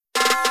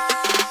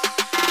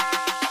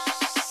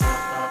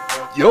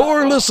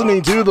You're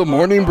listening to the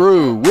Morning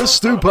Brew with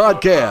Stu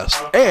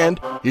podcast. And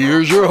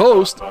here's your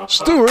host,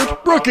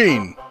 Stuart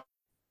Brooking.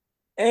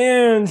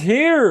 And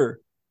here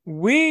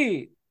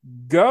we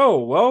go.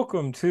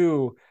 Welcome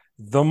to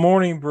the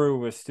Morning Brew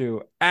with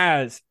Stu.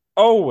 As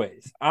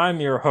always, I'm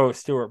your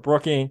host, Stuart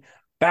Brooking,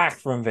 back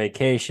from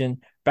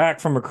vacation, back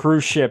from a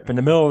cruise ship in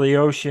the middle of the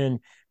ocean,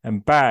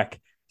 and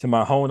back to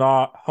my home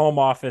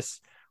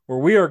office, where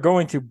we are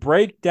going to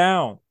break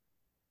down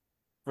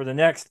for the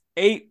next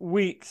 8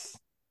 weeks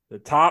the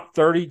top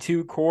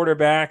 32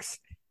 quarterbacks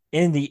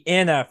in the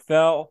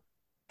NFL.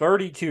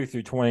 32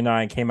 through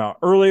 29 came out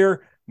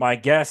earlier. My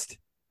guest,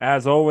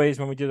 as always,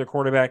 when we do the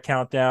quarterback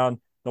countdown,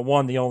 the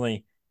one, the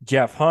only,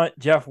 Jeff Hunt.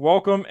 Jeff,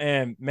 welcome.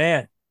 And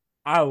man,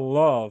 I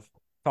love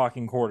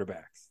talking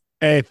quarterbacks.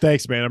 Hey,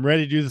 thanks, man. I'm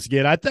ready to do this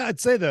again. I'd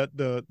say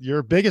that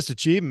your biggest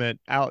achievement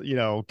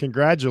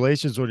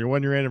congratulations on your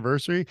 1-year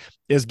anniversary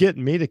is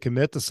getting me to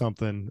commit to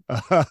something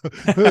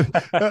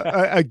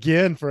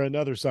again for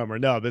another summer.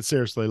 No, but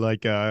seriously,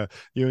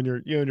 you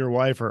and your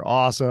wife are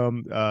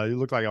awesome. You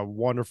look like a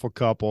wonderful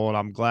couple, and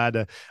I'm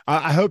glad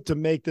I hope to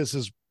make this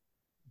as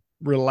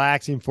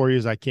relaxing for you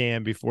as I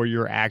can before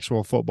your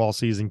actual football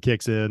season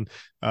kicks in.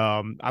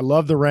 I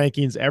love the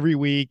rankings every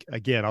week.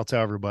 Again, I'll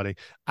tell everybody,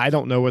 I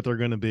don't know what they're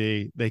going to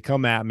be. They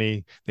come at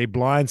me, they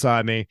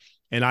blindside me,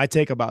 and I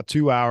take about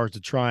 2 hours to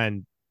try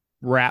and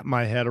wrap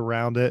my head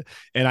around it.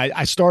 And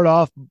I start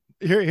off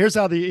here's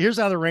how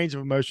the range of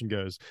emotion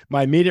goes.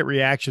 My immediate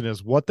reaction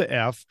is, what the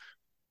F?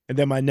 And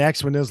then my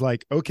next one is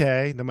like,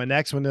 okay. Then my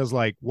next one is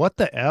like, what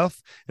the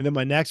F? And then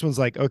my next one's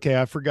like,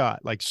 okay, I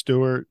forgot. Like,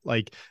 Stuart,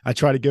 like I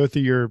try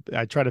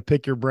to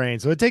pick your brain.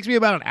 So it takes me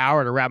about an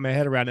hour to wrap my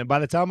head around it. And by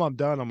the time I'm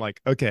done, I'm like,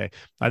 okay,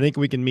 I think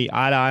we can meet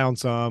eye to eye on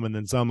some. And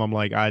then some, I'm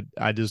like,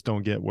 I just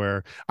don't get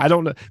where I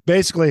don't know.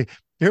 Basically,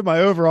 here,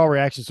 my overall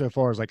reaction so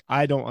far is like,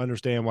 I don't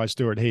understand why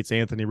Stuart hates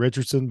Anthony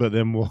Richardson, but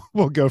then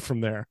we'll go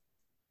from there.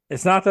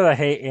 It's not that I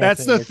hate Anthony.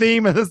 That's the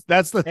theme of this.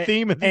 That's the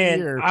theme of the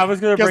year. I was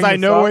going to because I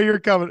know where you're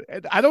coming.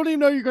 I don't even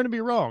know you're going to be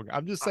wrong.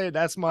 I'm just saying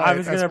that's my. I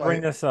was going to bring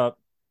this up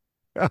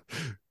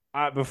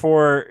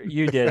before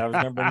you did. I was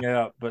going to bring it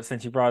up, but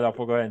since you brought it up,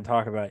 we'll go ahead and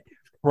talk about it.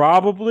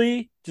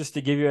 Probably, just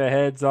to give you a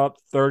heads up,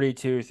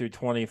 32 through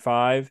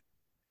 25,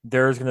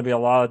 there's going to be a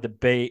lot of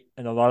debate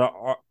and a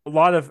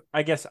lot of.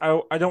 I guess I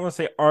don't want to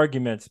say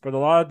arguments, but a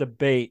lot of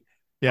debate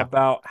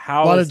about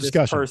how is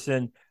this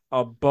person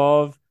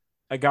above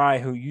a guy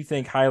who you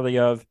think highly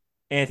of,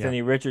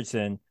 Anthony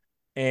Richardson.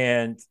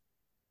 And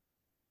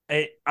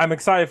I'm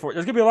excited for it.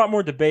 There's going to be a lot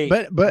more debate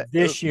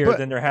this year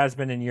than there has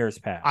been in years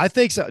past. I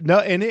think so. No,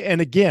 and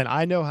again,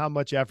 I know how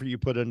much effort you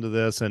put into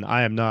this, and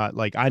I am not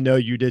like, I know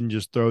you didn't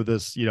just throw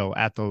this,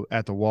 at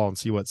the wall and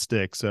see what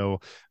sticks.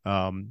 So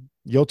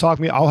you'll talk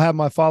me. I'll have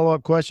my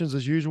follow-up questions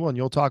as usual, and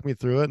you'll talk me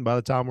through it. And by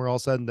the time we're all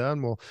said and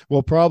done,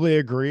 we'll probably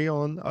agree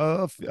on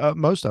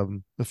most of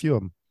them, a few of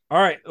them. All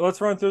right,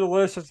 let's run through the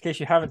list just in case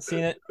you haven't seen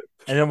it,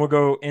 and then we'll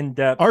go in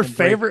depth. Our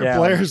favorite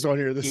players on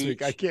here this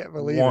week. I can't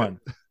believe it.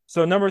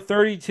 So number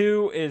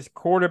 32 is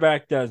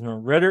quarterback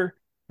Desmond Ridder.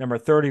 Number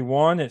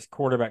 31 is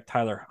quarterback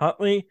Tyler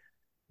Huntley.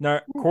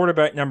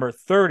 Quarterback number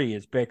 30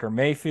 is Baker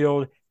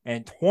Mayfield,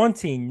 and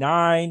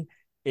 29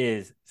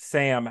 is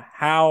Sam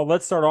Howell.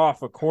 Let's start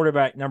off with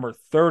quarterback number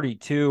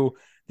 32,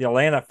 the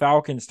Atlanta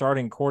Falcons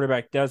starting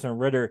quarterback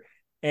Desmond Ridder.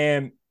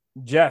 And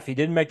Jeff, he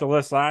didn't make the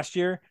list last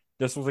year.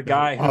 This was a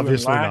guy who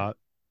obviously not.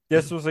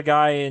 This was a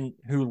guy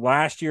who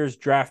last year's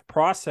draft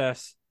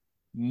process,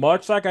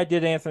 much like I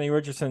did Anthony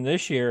Richardson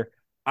this year,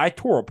 I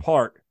tore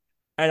apart.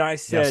 And I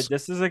said,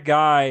 This is a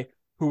guy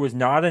who was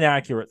not an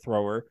accurate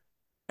thrower.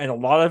 And a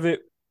lot of it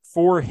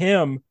for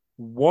him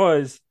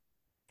was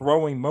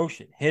throwing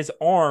motion. His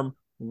arm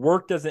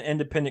worked as an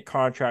independent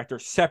contractor,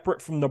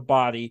 separate from the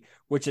body,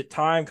 which at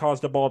times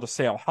caused the ball to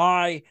sail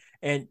high,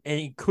 and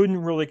he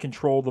couldn't really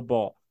control the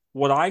ball.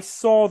 What I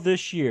saw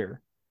this year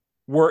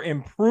were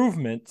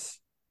improvements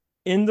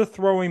in the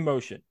throwing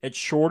motion. It's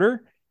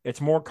shorter,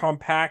 it's more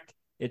compact,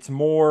 it's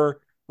more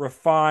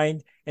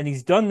refined, and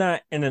he's done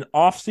that in an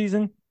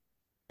offseason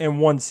and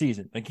one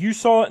season. Like, you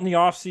saw it in the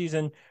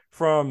offseason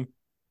from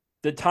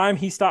the time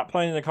he stopped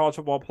playing in the college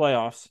football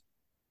playoffs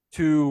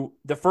to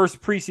the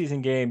first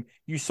preseason game.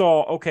 You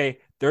saw, okay,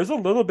 there's a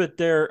little bit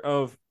there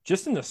of,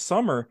 just in the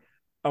summer,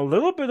 a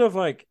little bit of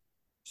like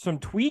some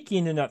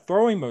tweaking in that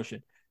throwing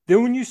motion.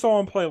 Then when you saw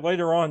him play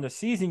later on in the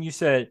season, you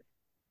said,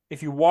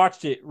 if you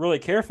watched it really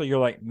carefully, you're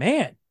like,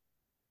 man,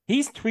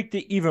 he's tweaked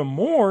it even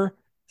more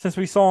since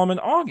we saw him in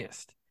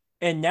August.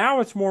 And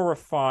now it's more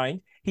refined.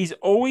 He's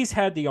always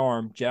had the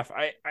arm, Jeff.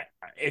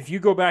 If you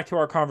go back to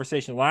our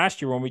conversation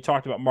last year when we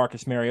talked about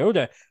Marcus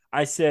Mariota,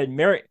 I said,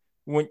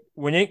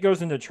 when it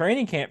goes into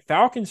training camp,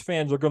 Falcons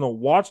fans are going to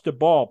watch the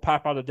ball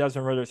pop out of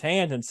Desmond Ridder's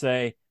hand and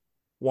say,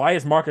 why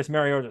is Marcus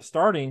Mariota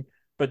starting?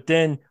 But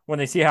then when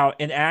they see how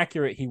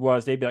inaccurate he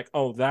was, they'd be like,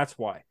 oh, that's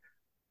why.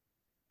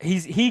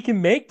 He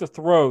can make the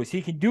throws.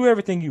 He can do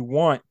everything you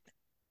want.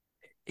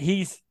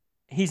 He's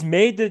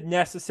made the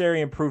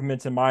necessary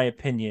improvements, in my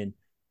opinion,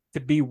 to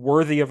be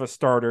worthy of a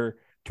starter,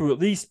 to at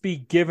least be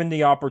given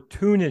the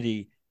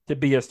opportunity to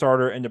be a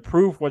starter and to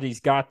prove what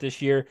he's got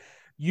this year.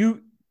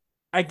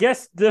 I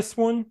guess this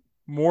one,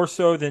 more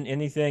so than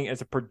anything,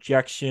 is a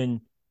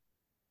projection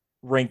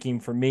ranking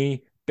for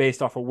me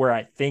based off of where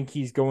I think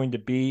he's going to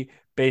be,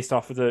 based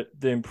off of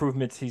the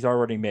improvements he's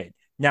already made.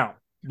 Now,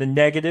 the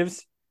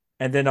negatives,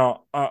 and then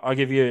I'll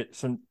give you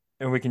some,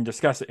 and we can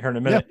discuss it here in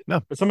a minute. Yeah,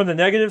 no. But some of the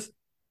negatives,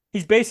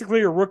 he's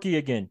basically a rookie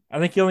again. I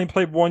think he only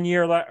played 1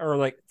 year or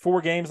like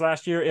 4 games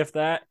last year, if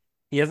that.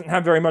 He hasn't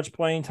had very much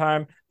playing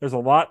time. There's a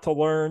lot to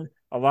learn.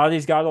 A lot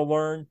he's got to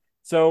learn.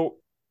 So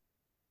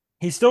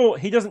he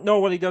doesn't know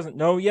what he doesn't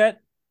know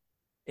yet.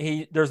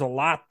 There's a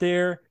lot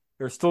there.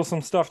 There's still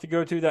some stuff to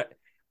go to that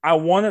I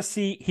want to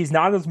see. He's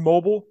not as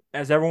mobile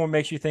as everyone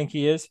makes you think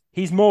he is.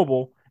 He's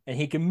mobile and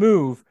he can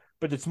move,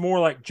 but it's more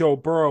like Joe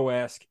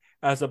Burrow-esque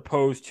as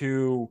opposed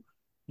to,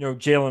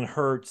 Jalen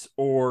Hurts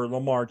or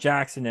Lamar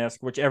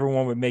Jackson-esque, which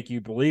everyone would make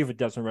you believe with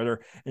Desmond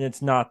Ridder, and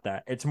it's not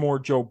that. It's more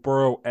Joe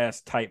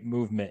Burrow-esque type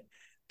movement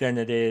than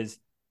it is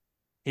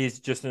he's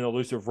just an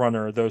elusive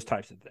runner, those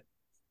types of things.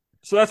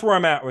 So that's where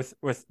I'm at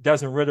with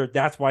Desmond Ridder.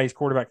 That's why he's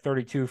quarterback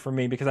 32 for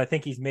me, because I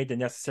think he's made the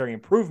necessary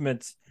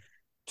improvements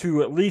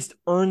to at least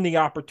earn the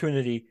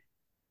opportunity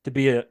to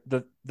be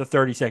the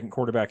 32nd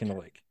quarterback in the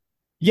league.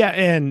 Yeah,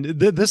 and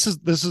this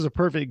is a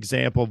perfect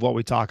example of what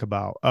we talk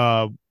about.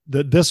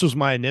 This was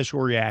my initial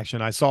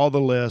reaction. I saw the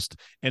list,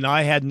 and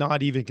I had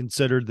not even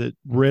considered that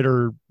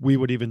Ridder, we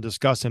would even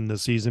discuss him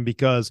this season,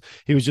 because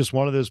he was just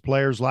one of those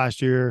players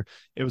last year.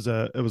 It was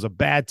a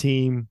bad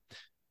team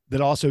that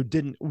also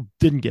didn't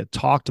get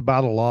talked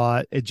about a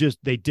lot. They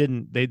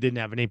didn't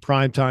have any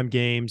primetime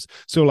games.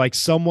 So like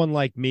someone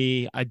like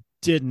me, I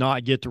did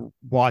not get to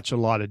watch a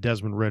lot of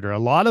Desmond Ridder. A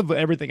lot of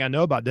everything I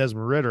know about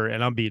Desmond Ridder,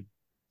 and I'm being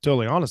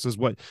totally honest, is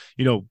what,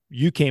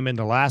 you came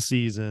into last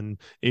season,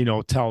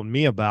 telling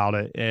me about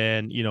it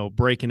and,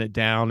 breaking it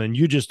down. And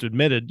you just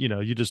admitted,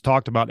 you just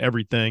talked about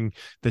everything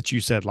that you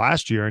said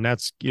last year. And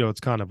that's, it's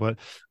kind of what,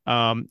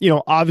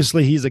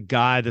 obviously he's a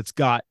guy that's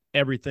got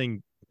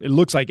everything. It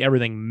looks like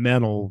everything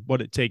mental,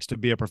 what it takes to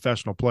be a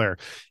professional player.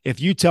 If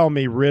you tell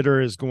me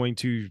Ridder is going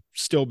to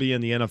still be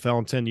in the NFL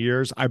in 10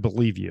 years, I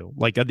believe you.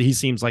 Like, he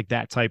seems like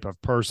that type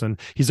of person.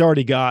 He's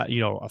already got,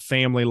 a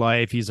family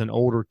life. He's an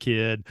older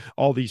kid,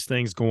 all these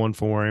things going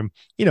for him,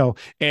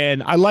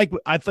 and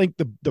I think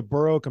the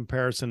Burrow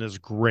comparison is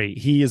great.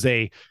 He is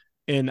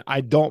and I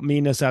don't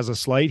mean this as a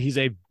slight, he's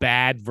a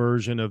bad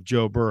version of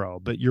Joe Burrow,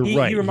 but you're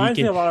right. He reminds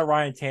me a lot of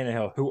Ryan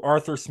Tannehill, who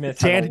Arthur Smith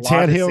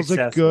Tannehill's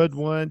a good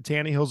one.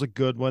 Tannehill's a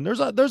good one. There's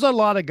a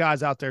lot of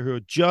guys out there who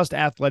are just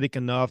athletic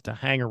enough to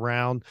hang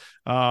around.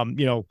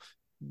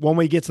 When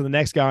we get to the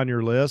next guy on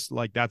your list,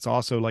 like that's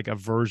also like a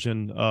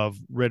version of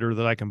Ridder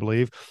that I can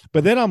believe.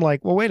 But then I'm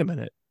like, well, wait a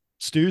minute.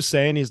 Stu's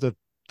saying he's the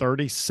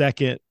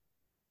 32nd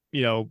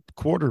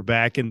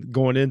quarterback and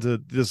going into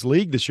this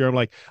league this year. I'm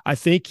like, I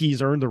think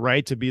he's earned the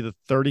right to be the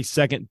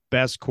 32nd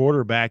best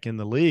quarterback in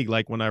the league.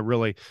 Like when I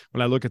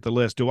look at the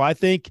list, do I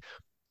think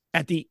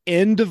at the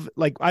end of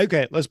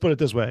okay, let's put it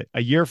this way.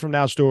 A year from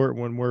now, Stuart,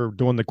 when we're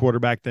doing the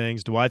quarterback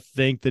things, do I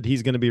think that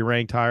he's going to be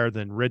ranked higher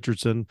than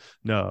Richardson?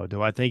 No.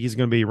 Do I think he's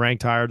going to be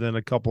ranked higher than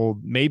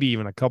maybe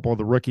even a couple of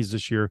the rookies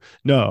this year?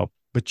 No,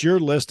 but your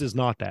list is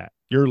not that.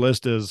 Your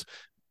list is,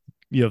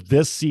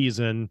 this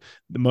season,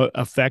 the most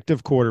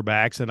effective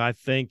quarterbacks. And I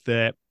think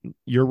that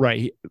you're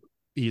right.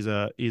 He's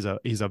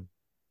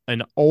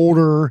an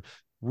older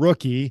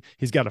rookie.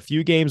 He's got a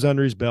few games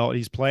under his belt.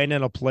 He's playing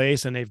in a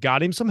place, and they've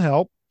got him some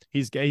help.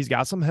 He's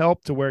got some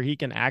help to where he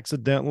can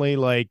accidentally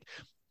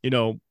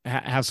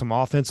have some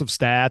offensive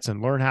stats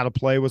and learn how to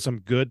play with some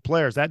good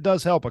players. That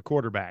does help a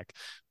quarterback.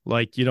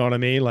 You know what I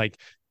mean?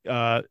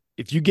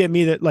 If you get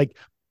me that,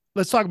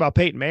 let's talk about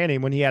Peyton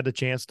Manning when he had the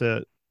chance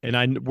to.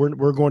 And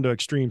we're going to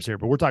extremes here,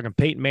 but we're talking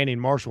Peyton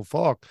Manning, Marshall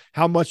Faulk.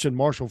 How much did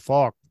Marshall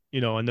Faulk,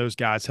 and those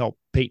guys help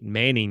Peyton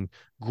Manning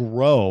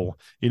grow,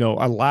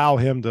 allow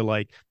him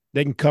to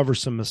they can cover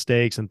some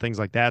mistakes and things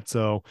like that.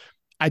 So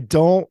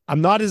I'm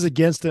not as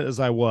against it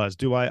as I was.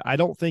 I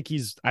don't think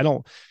he's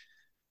better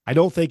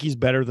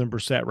than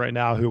Brissett right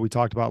now, who we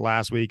talked about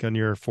last week on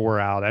your 4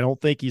 out. I don't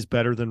think he's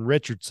better than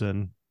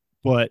Richardson,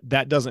 but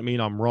that doesn't mean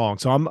I'm wrong.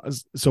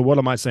 So what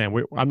am I saying?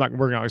 We're not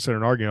going to sit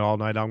and argue all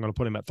night. I'm going to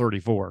put him at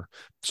 34.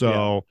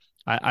 So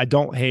yeah. I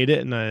don't hate it.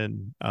 And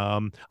then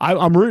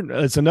I'm rooting.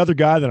 It's another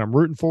guy that I'm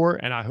rooting for,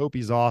 and I hope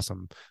he's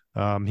awesome.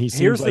 He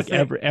seems like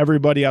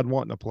everybody I'd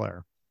want in a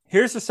player.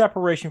 Here's the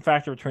separation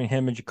factor between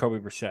him and Jacoby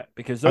Brissett,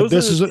 because I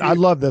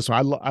love this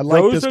one. I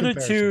like those this are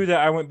comparison. the two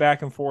that I went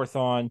back and forth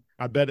on.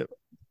 I bet it,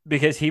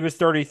 because he was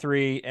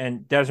 33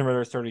 and Desmond Ridder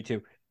was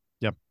 32.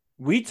 Yep.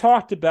 We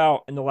talked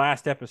about in the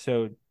last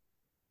episode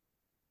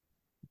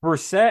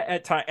Brissett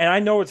at time, and I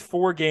know it's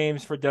 4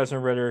 games for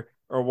Desmond Ridder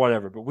or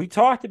whatever, but we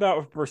talked about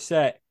with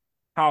Brissett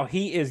how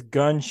he is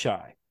gun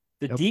shy.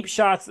 The deep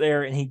shot's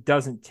there and he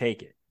doesn't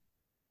take it.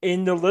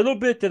 In the little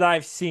bit that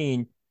I've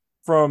seen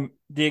from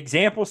the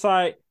example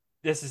side,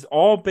 this is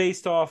all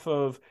based off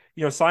of,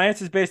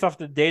 science is based off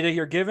the data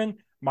you're given.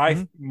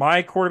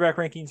 My quarterback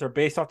rankings are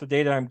based off the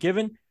data I'm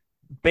given.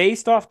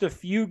 Based off the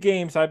few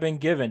games I've been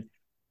given,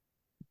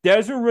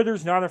 Desmond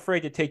Ritter's not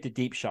afraid to take the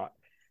deep shot.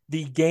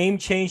 The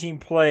game-changing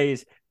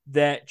plays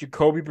that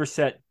Jacoby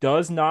Brissett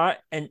does not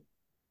and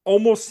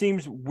almost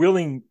seems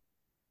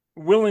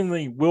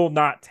willingly will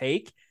not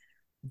take.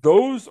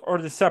 Those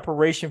are the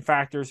separation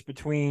factors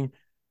between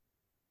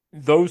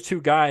those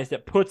two guys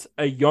that puts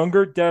a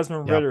younger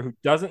Desmond Ridder who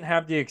doesn't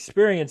have the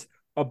experience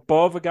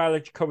above a guy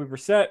like Jacoby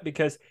Brissett,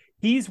 because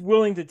he's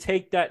willing to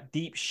take that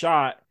deep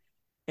shot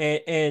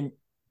and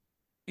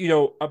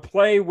a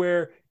play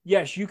where,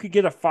 yes, you could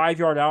get a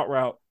 5-yard out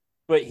route,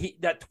 but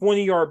that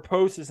 20-yard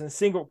post is in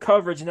single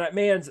coverage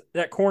and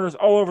that corner's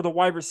all over the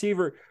wide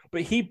receiver.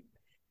 But he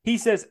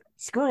says,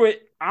 screw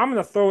it, I'm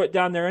going to throw it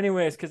down there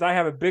anyways because I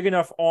have a big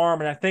enough arm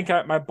and I think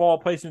my ball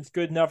placement's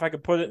good enough. I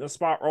could put it in the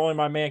spot where only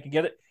my man can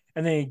get it.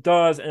 And then he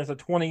does, and it's a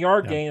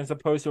 20-yard gain as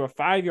opposed to a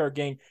 5-yard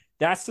gain.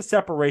 That's the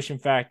separation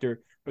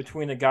factor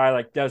between a guy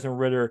like Desmond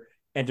Ridder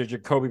and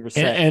Jacoby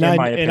Brissett, in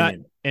my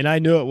opinion. And I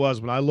knew it was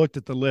when I looked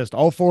at the list.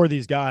 All four of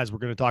these guys were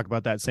going to talk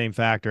about that same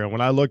factor. And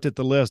when I looked at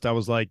the list, I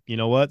was like, you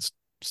know what?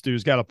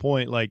 Stu's got a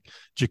point. Like,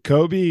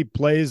 Jacoby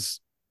plays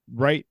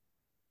right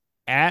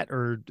at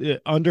or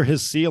under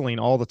his ceiling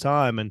all the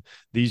time, and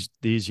these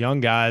young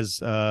guys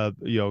go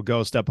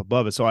a step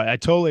above it. So I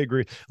totally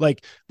agree.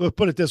 Like, let's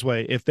put it this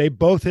way: if they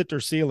both hit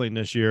their ceiling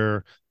this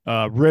year,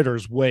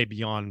 Ritter's way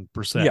beyond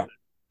Brissett. Yeah.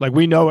 Like,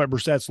 we know what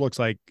Brissett's looks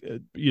like.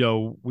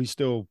 We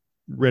still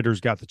Ritter's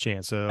got the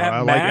chance. So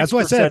that's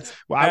what I said.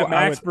 At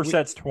max,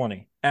 Brissett's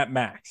 20 at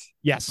max.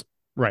 Yes,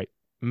 right,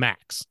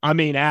 max. I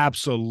mean,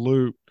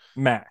 absolute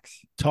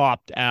max,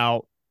 topped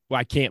out. Well,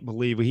 I can't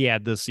believe he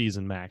had this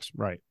season max.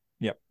 Right.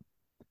 Yep.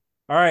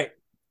 All right.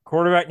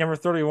 Quarterback number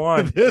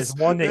 31 is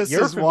one that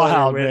you're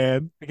familiar with,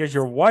 man, because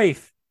your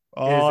wife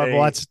is I've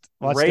watched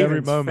Ravens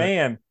every moment.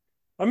 Fan.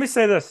 Let me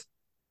say this.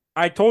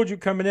 I told you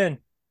coming in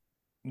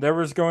there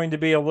was going to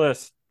be a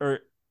list, or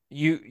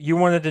you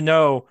wanted to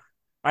know.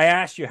 I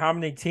asked you how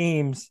many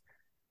teams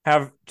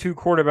have two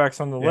quarterbacks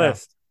on the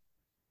list.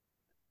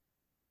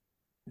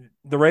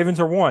 The Ravens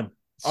are one.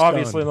 Stunned.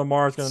 Obviously,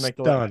 Lamar is going to make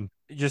the list,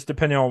 just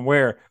depending on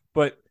where.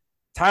 But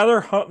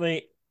Tyler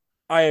Huntley,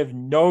 I have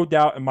no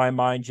doubt in my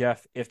mind,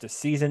 Jeff, if the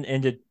season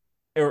ended,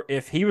 or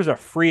if he was a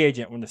free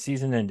agent when the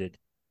season ended,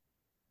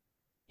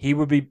 he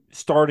would be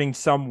starting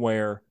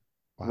somewhere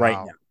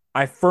right now.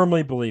 I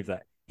firmly believe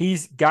that.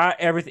 He's got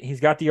everything. He's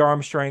got the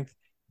arm strength.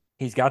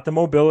 He's got the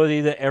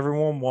mobility that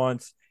everyone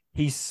wants.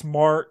 He's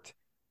smart,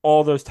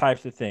 all those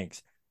types of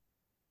things.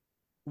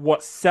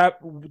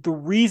 The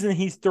reason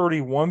he's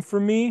 31 for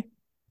me,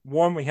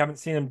 one, we haven't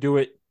seen him do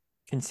it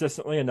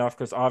consistently enough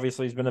because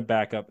obviously he's been a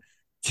backup.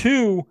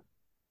 Two,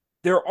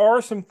 there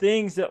are some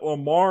things that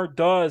Lamar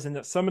does and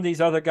that some of these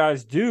other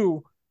guys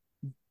do,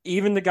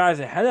 even the guys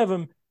ahead of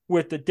him,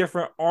 with the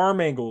different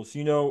arm angles.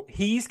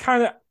 He's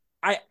kind of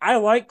I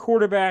like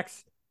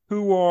quarterbacks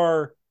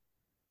who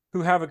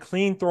have a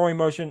clean throwing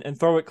motion and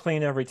throw it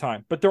clean every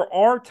time. But there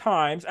are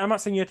times, I'm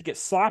not saying you have to get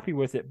sloppy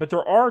with it, but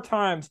there are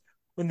times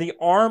when the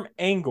arm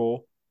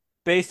angle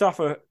based off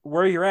of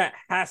where you're at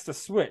has to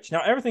switch.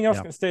 Now, everything else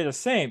can stay the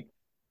same,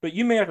 but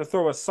you may have to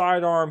throw a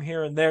sidearm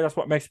here and there. That's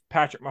what makes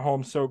Patrick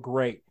Mahomes so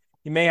great.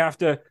 You may have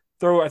to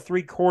throw a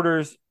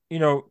 3/4,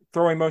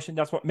 throwing motion.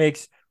 That's what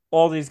makes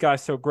all these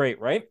guys so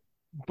great, right?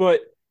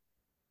 But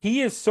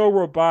he is so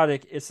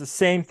robotic. It's the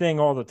same thing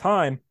all the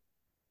time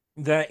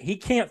that he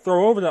can't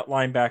throw over that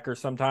linebacker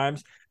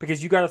sometimes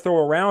because you got to throw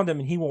around him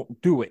and he won't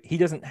do it. He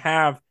doesn't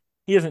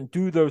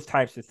do those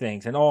types of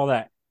things and all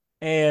that.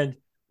 And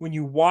when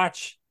you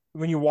watch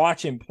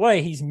him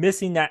play, he's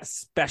missing that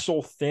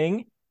special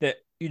thing that,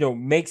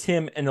 makes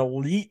him an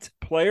elite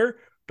player.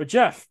 But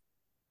Jeff,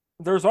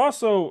 there's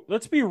also,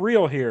 let's be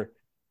real here.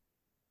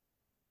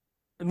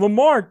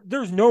 Lamar,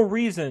 there's no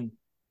reason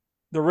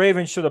the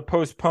Ravens should have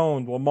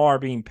postponed Lamar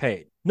being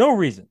paid. No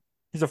reason.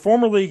 He's a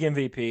former league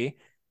MVP.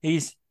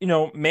 He's,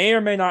 may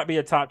or may not be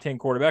a top 10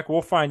 quarterback.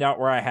 We'll find out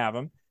where I have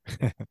him.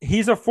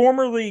 He's a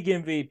former league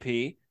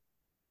MVP,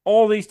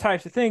 all these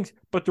types of things.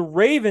 But the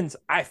Ravens,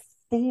 I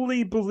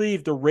fully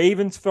believe the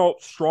Ravens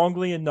felt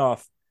strongly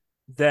enough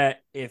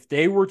that if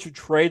they were to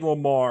trade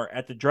Lamar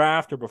at the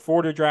draft or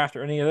before the draft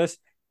or any of this,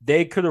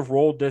 they could have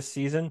rolled this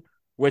season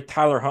with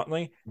Tyler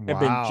Huntley and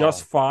been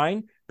just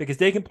fine because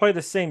they can play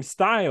the same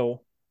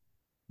style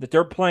that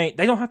they're playing.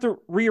 They don't have to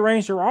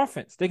rearrange their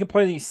offense. They can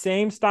play the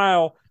same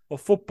style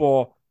of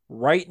football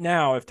right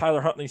now if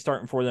Tyler Huntley's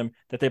starting for them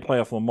that they play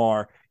off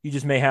Lamar. You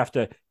just may have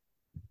to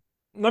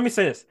 – let me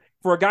say this.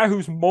 For a guy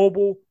who's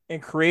mobile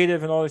and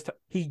creative and all this,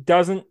 he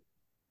doesn't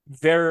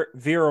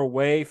veer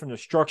away from the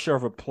structure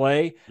of a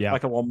play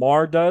like a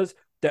Lamar does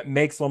that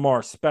makes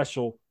Lamar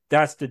special.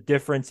 That's the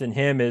difference in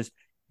him is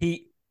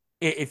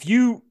if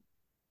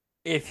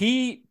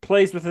he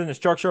plays within the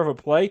structure of a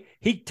play,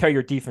 he'd tear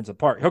your defense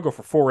apart. He'll go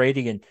for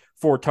 480 and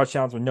 4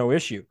 touchdowns with no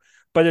issue.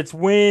 But it's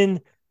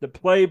when the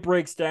play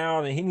breaks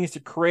down and he needs to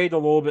create a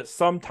little bit.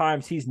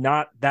 Sometimes he's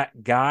not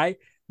that guy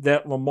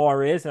that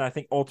Lamar is, and I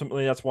think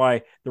ultimately that's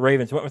why the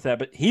Ravens went with that.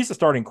 But he's the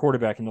starting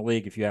quarterback in the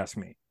league, if you ask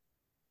me.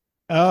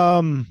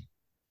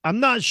 I'm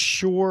not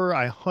sure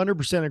I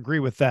 100% agree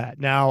with that.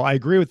 Now, I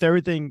agree with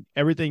everything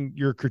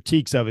your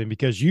critiques of him,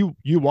 because you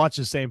watch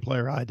the same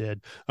player I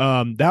did.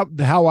 That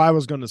how I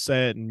was going to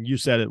say it, and you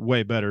said it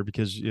way better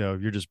because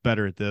you're just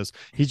better at this.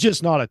 He's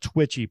just not a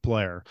twitchy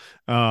player.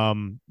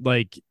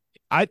 Like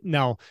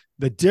now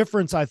the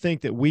difference I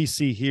think that we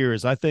see here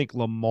is I think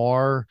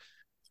Lamar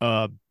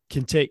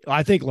can take.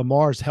 I think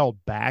Lamar's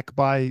held back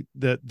by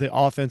the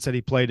offense that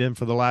he played in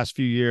for the last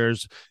few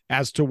years,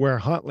 as to where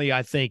Huntley,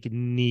 I think,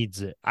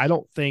 needs it. I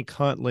don't think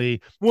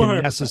Huntley can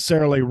 100%.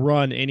 necessarily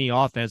run any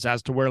offense,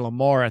 as to where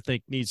Lamar, I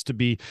think, needs to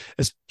be.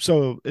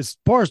 So as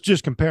far as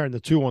just comparing the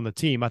two on the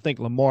team, I think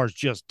Lamar's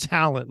just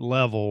talent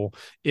level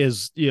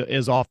is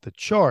off the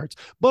charts.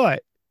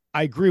 But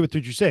I agree with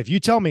what you say. If you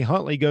tell me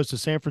Huntley goes to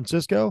San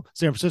Francisco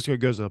goes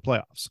to the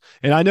playoffs.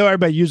 And I know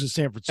everybody uses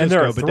San Francisco, and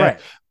they're a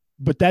threat.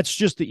 But that's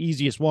just the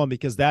easiest one,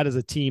 because that is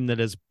a team that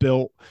is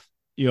built,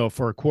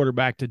 for a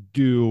quarterback to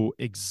do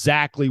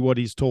exactly what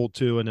he's told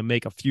to and to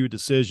make a few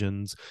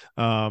decisions.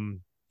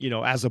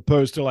 As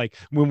opposed to like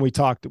when we're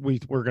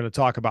going to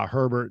talk about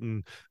Herbert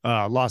and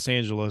Los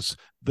Angeles,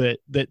 that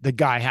the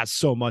guy has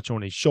so much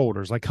on his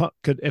shoulders. Like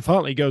if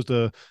Huntley goes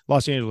to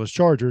Los Angeles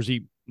Chargers,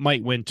 he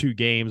might win 2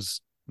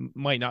 games,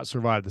 might not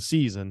survive the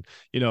season,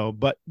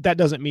 but that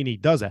doesn't mean he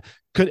does that.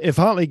 If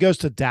Huntley goes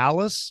to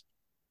Dallas,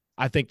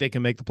 I think they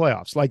can make the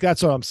playoffs. Like,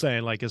 that's what I'm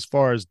saying. Like, as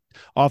far as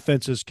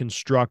offenses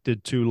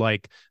constructed to,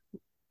 like,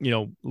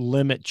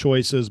 limit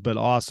choices, but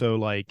also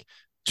like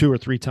 2 or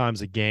 3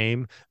 times a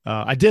game.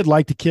 I did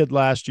like the kid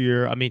last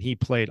year. I mean, he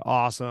played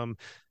awesome.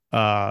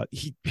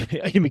 He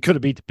could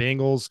have beat the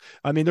Bengals.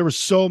 I mean, there were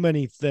so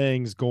many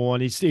things going.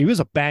 He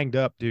was a banged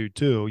up dude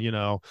too,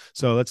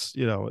 so that's,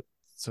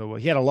 so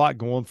he had a lot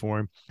going for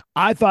him.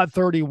 I thought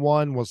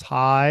 31 was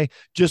high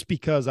just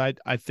because I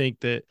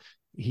think that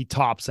he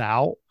tops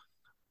out.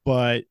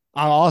 But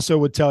I also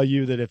would tell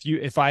you that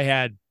if I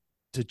had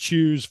to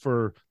choose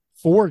for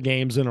 4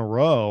 games in a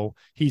row,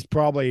 he's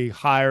probably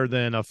higher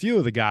than a few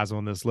of the guys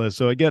on this list.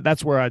 So again,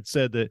 that's where I'd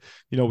said that,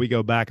 we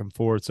go back and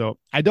forth. So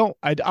I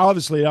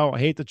obviously don't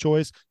hate the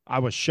choice. I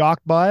was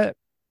shocked by it.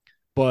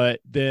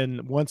 But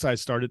then once I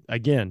started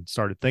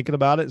thinking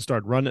about it and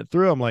started running it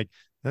through, I'm like,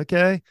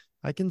 okay,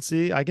 I can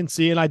see.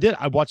 And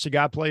I watched the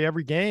guy play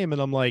every game,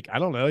 and I'm like, I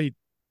don't know.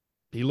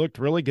 He looked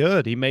really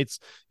good. He makes,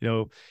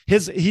 I'll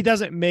say he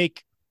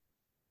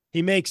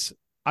makes,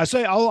 I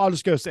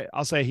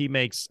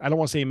don't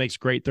want to say he makes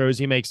great throws.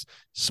 He makes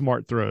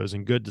smart throws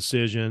and good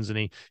decisions.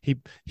 And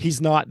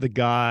he's not the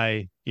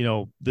guy,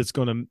 that's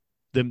going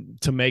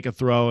to make a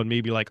throw and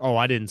maybe like, oh,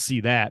 I didn't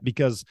see that,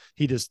 because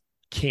he just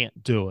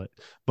can't do it.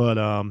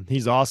 But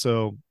he's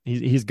also,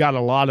 he's got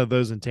a lot of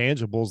those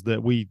intangibles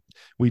that we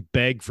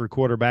beg for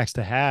quarterbacks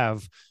to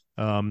have.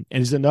 And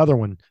he's another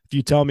one. If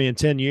you tell me in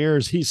 10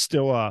 years he's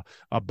still a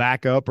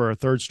backup or a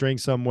third string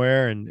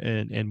somewhere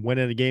and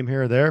winning a game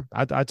here or there,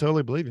 I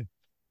totally believe you.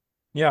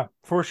 Yeah,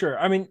 for sure.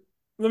 I mean,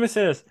 let me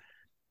say this.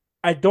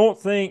 I don't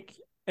think,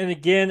 and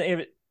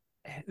again,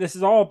 this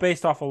is all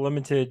based off a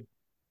limited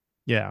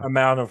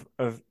amount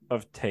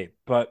of tape.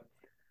 But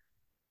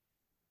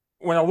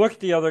when I look at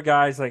the other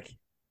guys, like,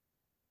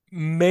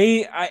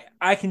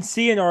 I can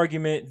see an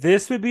argument.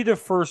 This would be the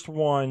first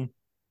one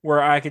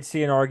where I could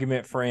see an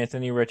argument for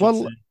Anthony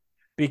Richardson,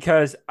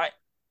 because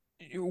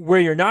where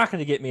you're not going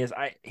to get me is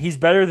he's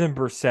better than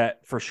Brissett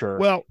for sure.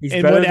 Well, he's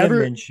better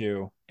than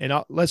Minshew. And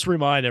let's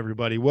remind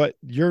everybody what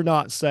you're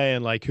not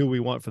saying, like who we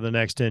want for the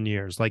next 10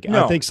 years. Like,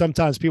 no. I think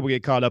sometimes people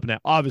get caught up in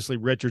that. Obviously,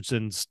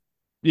 Richardson's,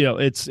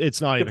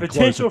 it's not even the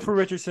potential close. For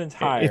Richardson's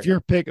higher. If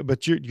you're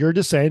but you're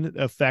just saying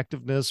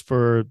effectiveness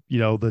for,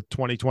 the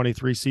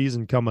 2023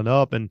 season coming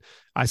up. And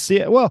I see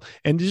it. Well,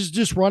 and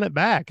just run it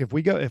back. If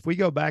we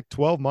go back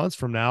 12 months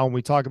from now and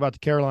we talk about the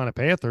Carolina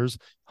Panthers,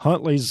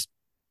 Huntley's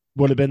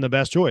would have been the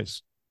best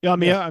choice. I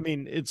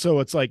mean,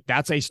 it's like,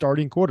 that's a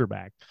starting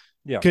quarterback.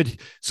 Yeah.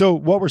 So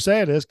what we're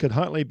saying is, could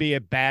Huntley be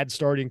a bad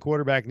starting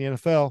quarterback in the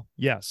NFL?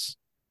 Yes.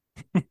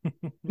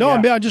 No,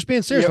 yeah. I'm just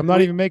being serious. I'm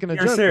not even making a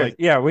joke. Like,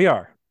 yeah, we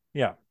are.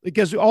 Yeah.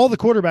 Because all the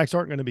quarterbacks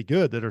aren't going to be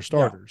good that are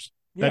starters.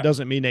 Yeah. That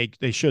doesn't mean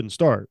they shouldn't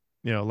start.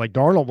 Like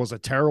Darnold was a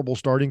terrible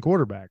starting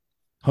quarterback.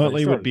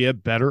 Huntley would be a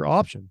better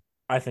option.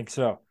 I think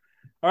so.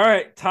 All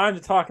right, time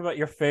to talk about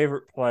your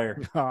favorite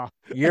player. I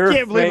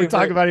can't believe we're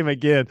talking about him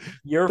again.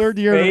 Your third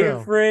year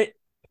favorite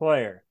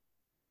player.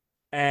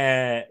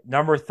 And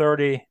number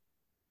 30,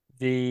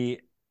 the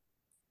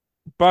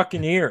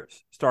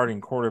Buccaneers starting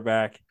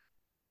quarterback,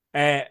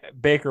 and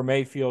Baker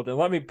Mayfield. And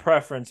let me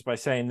preference by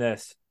saying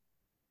this.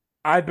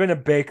 I've been a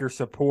Baker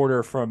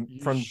supporter from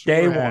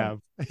day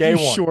one. Day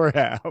one. Sure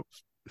have.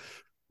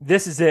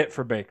 This is it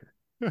for Baker.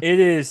 It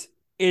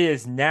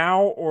is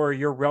now, or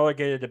you're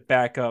relegated to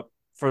backup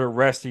for the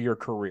rest of your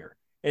career.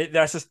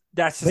 That's just.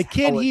 But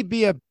can he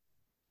be a?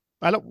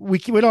 We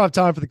don't have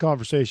time for the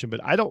conversation,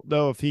 but I don't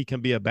know if he can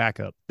be a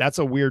backup. That's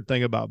a weird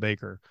thing about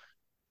Baker.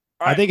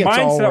 I think it's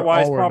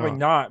mindset-wise, probably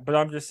not. But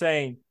I'm just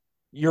saying,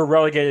 you're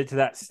relegated to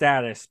that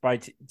status by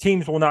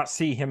teams will not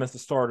see him as the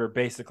starter,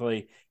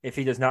 basically, if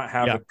he does not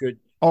have a good,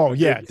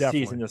 good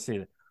season this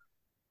season.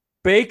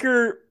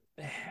 Baker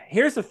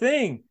here's the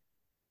thing.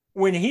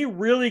 When he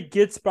really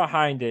gets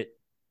behind it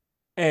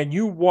and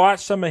you watch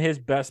some of his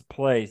best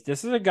plays,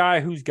 this is a guy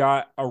who's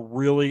got a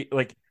really,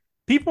 like,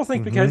 people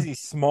think because he's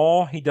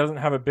small, he doesn't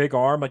have a big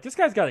arm. Like, this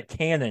guy's got a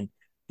cannon.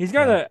 He's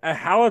got a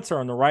howitzer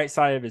on the right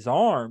side of his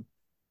arm.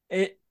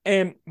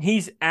 And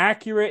he's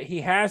accurate.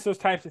 He has those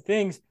types of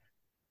things.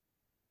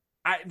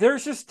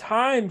 There's just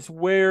times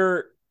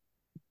where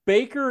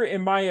Baker,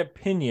 in my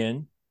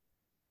opinion,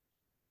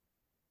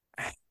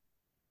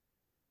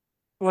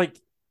 like,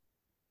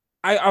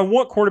 I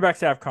want quarterbacks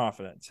to have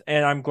confidence,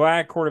 and I'm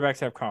glad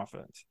quarterbacks have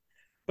confidence.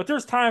 But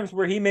there's times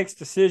where he makes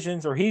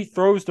decisions or he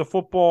throws the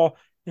football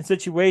in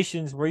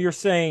situations where you're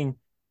saying,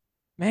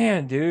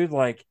 man, dude,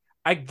 like,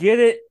 I get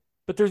it,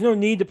 but there's no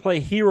need to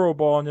play hero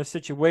ball in this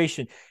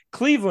situation.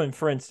 Cleveland,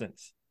 for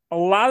instance, a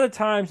lot of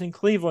times in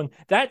Cleveland,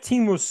 that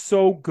team was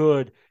so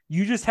good,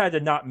 you just had to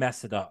not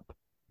mess it up.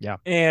 Yeah.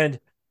 And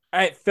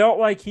I felt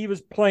like he was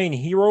playing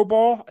hero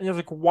ball, and I was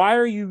like, why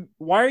are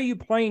you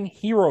playing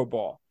hero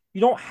ball? You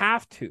don't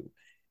have to.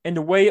 And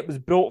the way it was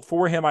built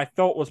for him, I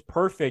felt was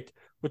perfect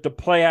with the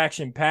play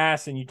action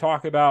pass. And you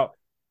talk about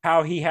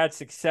how he had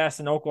success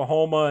in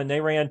Oklahoma and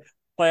they ran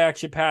play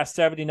action pass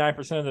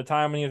 79% of the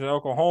time when he was at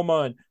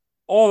Oklahoma and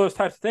all those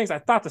types of things. I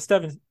thought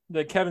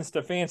the Kevin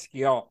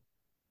Stefanski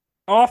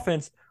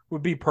offense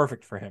would be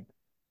perfect for him.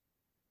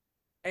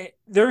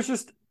 There's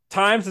just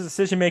times the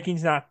decision making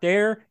is not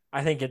there.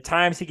 I think at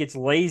times he gets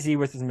lazy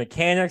with his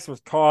mechanics,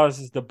 which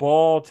causes the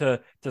ball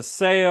to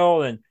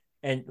sail and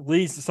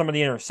leads to some of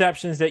the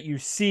interceptions that you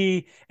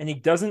see. And he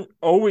doesn't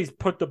always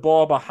put the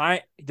ball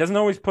behind. He doesn't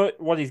always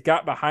put what he's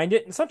got behind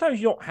it. And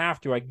sometimes you don't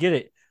have to. I get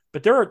it.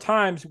 But there are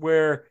times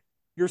where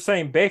you're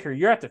saying, Baker,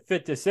 you have to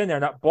fit this in there.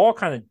 And that ball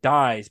kind of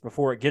dies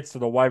before it gets to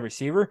the wide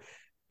receiver.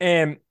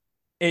 And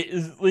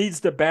it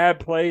leads to bad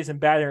plays and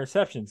bad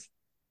interceptions.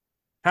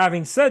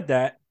 Having said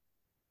that,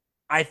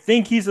 I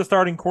think he's a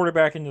starting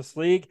quarterback in this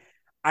league.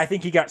 I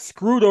think he got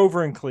screwed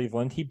over in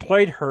Cleveland. He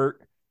played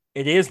hurt.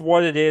 It is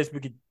what it is.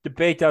 We could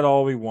debate that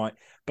all we want.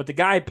 But the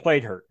guy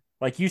played hurt.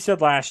 Like you said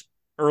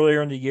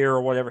earlier in the year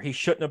or whatever, he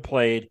shouldn't have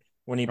played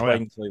when he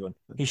played in Cleveland.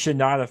 He should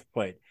not have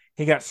played.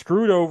 He got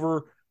screwed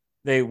over.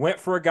 They went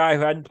for a guy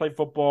who hadn't played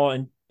football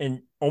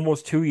in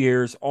almost 2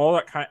 years. All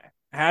that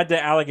had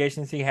the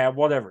allegations he had,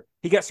 whatever.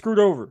 He got screwed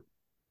over.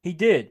 He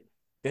did.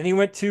 Then he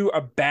went to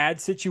a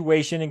bad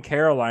situation in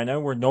Carolina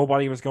where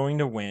nobody was going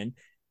to win.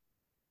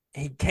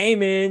 He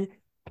came in,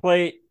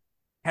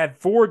 had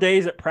 4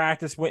 days at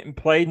practice, went and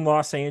played in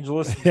Los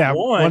Angeles. Yeah,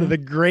 one of the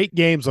great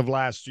games of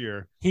last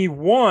year. He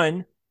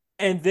won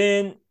and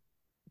then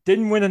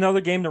didn't win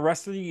another game the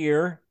rest of the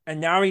year. And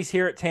now he's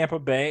here at Tampa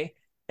Bay.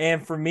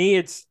 And for me,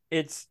 it's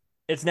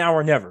now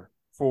or never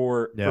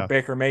for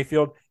Baker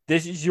Mayfield.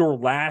 This is your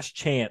last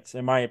chance,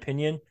 in my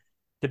opinion,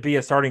 to be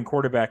a starting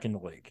quarterback in the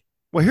league.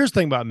 Well, here's the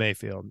thing about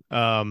Mayfield.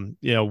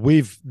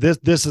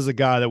 This is a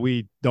guy that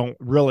we don't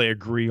really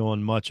agree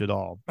on much at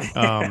all.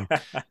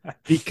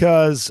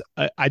 Because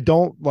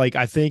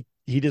I think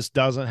he just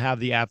doesn't have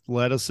the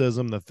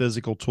athleticism, the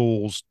physical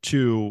tools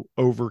to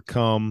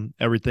overcome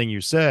everything you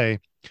say.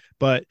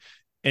 But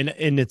and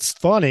it's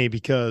funny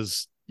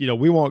because we don't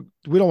want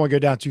to go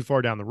down too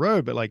far down the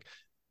road, but like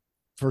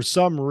for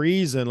some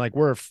reason,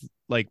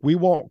 we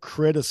won't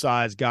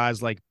criticize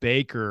guys like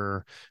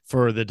Baker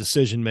for the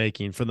decision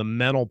making, for the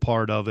mental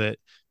part of it,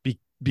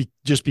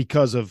 just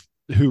because of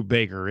who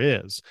Baker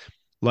is.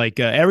 Like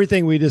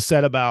everything we just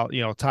said about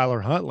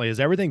Tyler Huntley is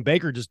everything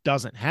Baker just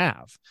doesn't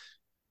have.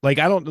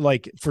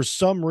 Like for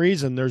some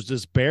reason there's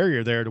this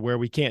barrier there to where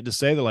we can't just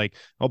say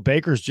that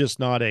Baker's just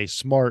not a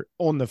smart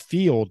on the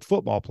field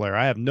football player.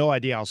 I have no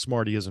idea how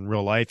smart he is in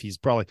real life. He's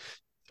probably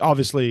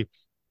obviously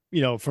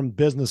from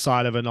business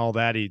side of it and all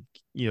that,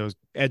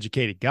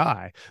 educated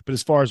guy. But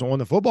as far as on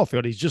the football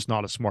field, he's just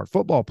not a smart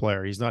football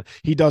player.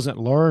 He doesn't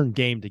learn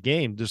game to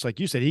game. Just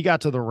like you said, he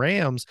got to the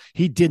Rams,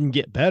 he didn't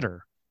get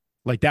better.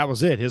 Like that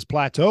was it. His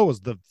plateau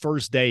was the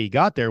first day he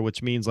got there,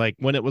 which means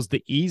when it was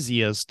the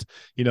easiest,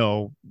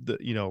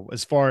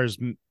 as far as,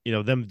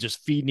 them just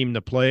feeding him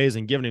the plays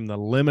and giving him the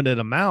limited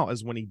amount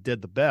is when he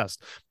did the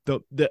best.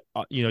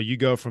 You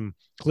go from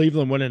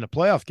Cleveland winning a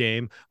playoff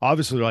game,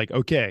 obviously they're like,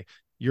 okay,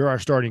 you're our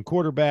starting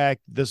quarterback.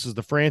 This is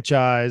the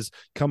franchise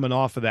coming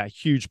off of that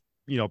huge,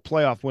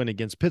 playoff win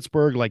against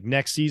Pittsburgh. Like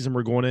next season,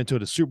 we're going into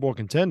the Super Bowl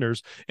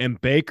contenders,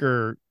 and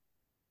Baker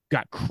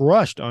got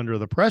crushed under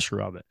the pressure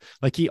of it.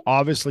 Like he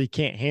obviously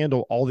can't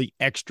handle all the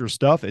extra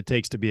stuff it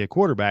takes to be a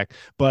quarterback.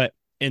 But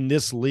in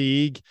this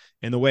league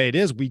and the way it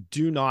is, we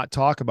do not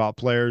talk about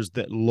players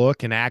that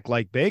look and act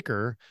like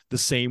Baker the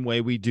same way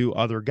we do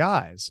other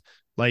guys.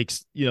 Like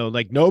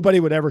nobody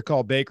would ever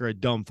call Baker a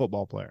dumb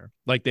football player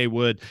like they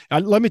would.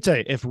 Let me tell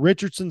you, if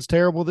Richardson's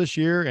terrible this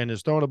year and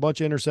is throwing a bunch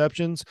of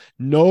interceptions,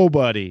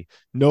 nobody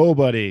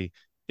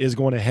is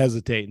going to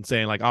hesitate and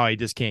saying he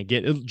just can't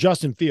get it.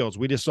 Justin Fields,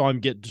 we just saw him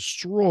get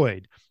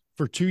destroyed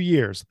for 2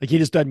 years. Like he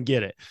just doesn't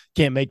get it.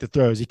 Can't make the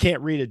throws. He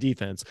can't read a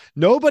defense.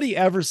 Nobody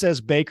ever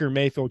says Baker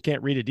Mayfield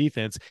can't read a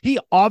defense. He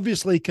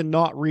obviously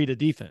cannot read a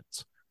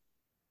defense.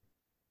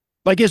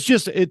 Like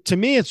to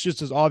me, it's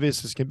just as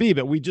obvious as can be,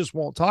 but we just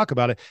won't talk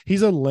about it.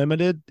 He's a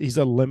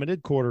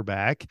limited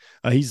quarterback.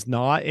 He's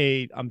not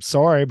I'm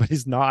sorry, but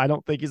he's not, I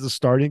don't think he's a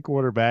starting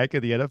quarterback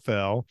in the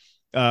NFL.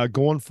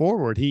 Going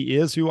forward, he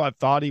is who I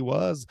thought he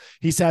was.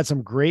 He's had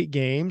some great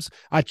games.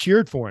 I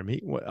cheered for him.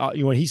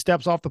 When he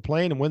steps off the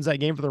plane and wins that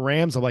game for the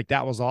Rams, I'm like,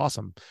 that was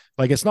awesome.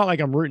 Like, it's not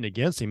like I'm rooting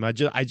against him. I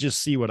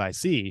just see what I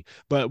see,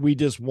 but we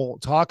just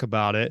won't talk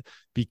about it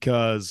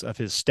because of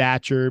his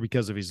stature,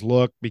 because of his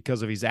look,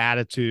 because of his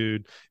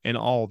attitude, and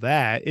all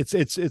that. It's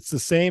the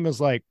same as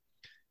like,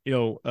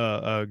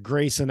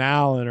 Grayson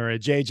Allen or a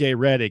JJ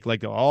Redick. Like,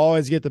 they'll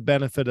always get the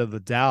benefit of the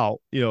doubt,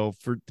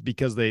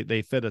 because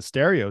they fit a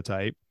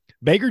stereotype.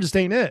 Baker just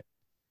ain't it.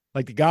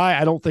 Like,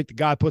 I don't think the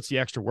guy puts the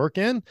extra work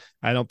in.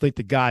 I don't think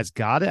the guy's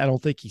got it. I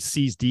don't think he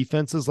sees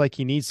defenses like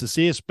he needs to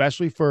see,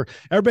 especially for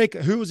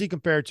everybody. Who was he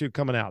compared to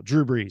coming out?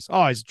 Drew Brees.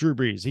 Oh, he's Drew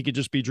Brees. He could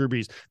just be Drew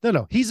Brees.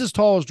 No, he's as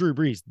tall as Drew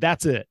Brees.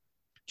 That's it.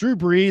 Drew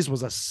Brees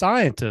was a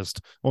scientist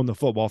on the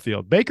football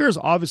field. Baker is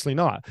obviously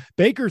not.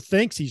 Baker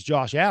thinks he's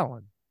Josh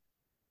Allen.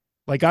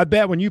 Like, I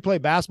bet when you play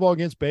basketball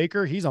against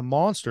Baker, he's a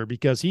monster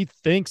because he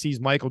thinks he's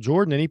Michael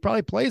Jordan, and he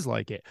probably plays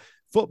like it.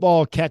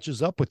 Football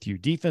catches up with you.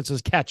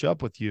 Defenses catch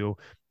up with you.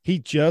 He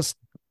just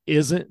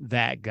isn't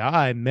that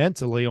guy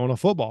mentally on a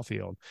football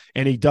field.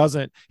 And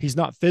he's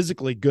not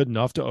physically good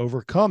enough to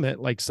overcome it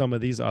like some of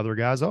these other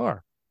guys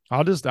are.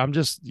 That's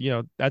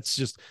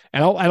just,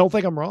 and I don't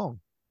think I'm wrong.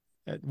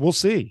 We'll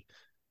see.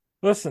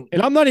 Listen,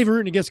 and I'm not even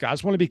rooting against guys. I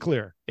just want to be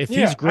clear. If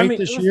he's great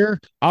this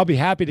year, I'll be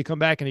happy to come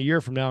back in a year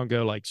from now and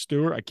go like,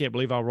 Stuart, I can't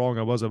believe how wrong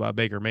I was about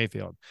Baker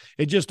Mayfield.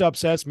 It just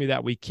upsets me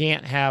that we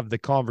can't have the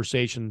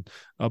conversation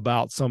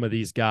about some of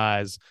these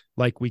guys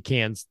like we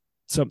can.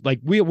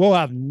 We'll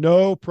have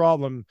no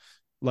problem,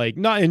 like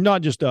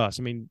not just us.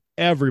 I mean,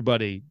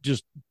 everybody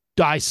just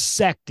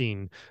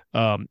dissecting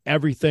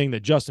everything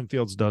that Justin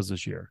Fields does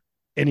this year,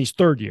 and he's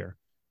third year.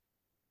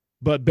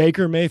 But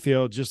Baker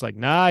Mayfield, just like,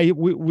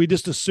 we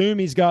just assume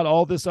he's got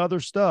all this other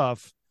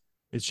stuff.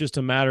 It's just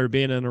a matter of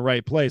being in the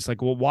right place.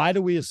 Like, well, why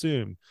do we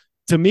assume?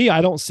 To me,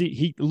 I don't see,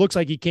 he looks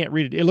like he can't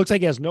read it. It looks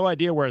like he has no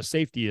idea where a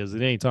safety is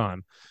at any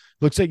time.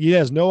 Looks like he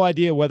has no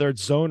idea whether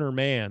it's zone or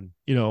man,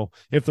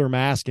 if they're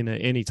masking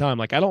at any time.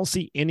 Like, I don't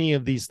see any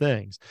of these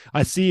things.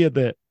 I see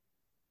that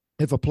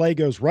if a play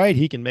goes right,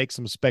 he can make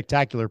some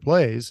spectacular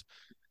plays.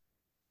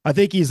 I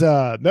think he's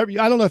I don't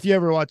know if you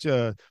ever watch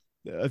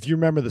if you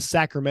remember the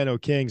Sacramento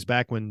Kings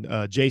back when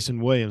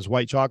Jason Williams,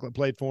 White Chocolate,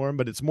 played for him,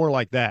 but it's more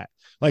like that.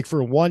 Like,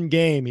 for one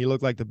game, he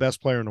looked like the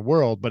best player in the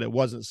world, but it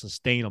wasn't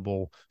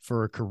sustainable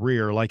for a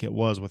career like it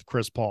was with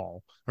Chris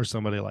Paul or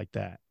somebody like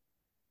that.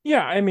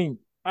 Yeah, I mean,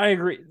 I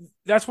agree.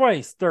 That's why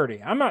he's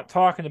 30. I'm not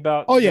talking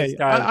about this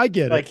guy I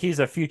get like he's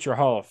a future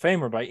Hall of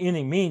Famer by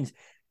any means.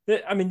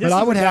 I mean, but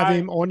I would have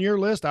him on your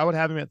list. I would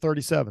have him at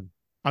 37.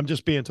 I'm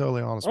just being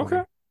totally honest with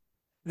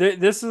you.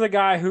 This is a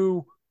guy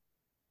who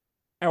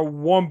at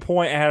one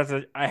point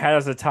I had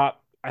as a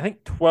top, I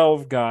think,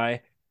 12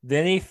 guy.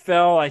 Then he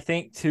fell, I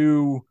think,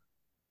 to,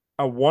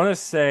 I want to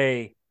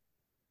say,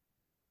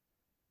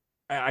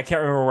 I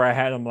can't remember where I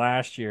had him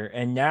last year.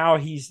 And now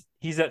he's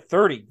at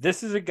 30.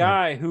 This is a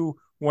guy who,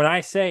 when I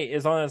say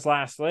is on his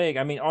last leg,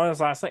 I mean on his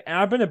last leg. And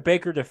I've been a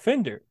Baker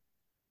defender,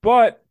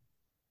 but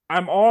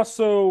I'm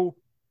also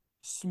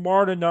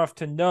smart enough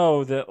to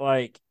know that,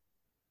 like,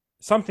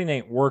 something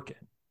ain't working.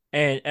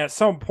 And at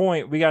some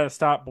point, we got to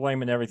stop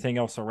blaming everything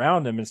else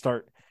around him and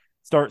start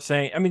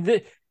saying, I mean,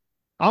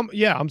 I'm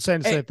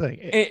saying the same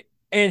thing.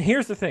 And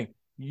here's the thing.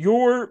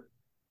 You're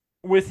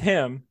with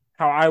him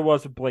how I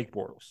was with Blake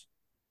Bortles,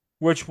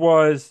 which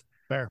was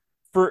fair.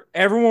 For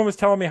everyone was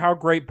telling me how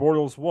great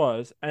Bortles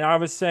was, and I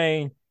was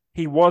saying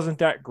he wasn't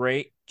that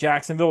great.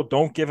 Jacksonville,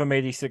 don't give him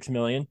 $86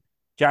 million.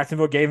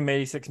 Jacksonville gave him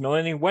 $86 million,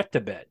 and he wet the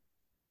bed.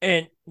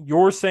 And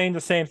you're saying the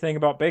same thing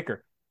about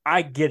Baker.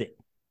 I get it.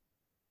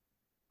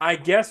 I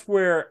guess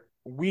where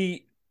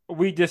we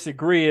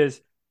disagree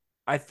is,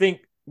 I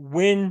think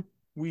when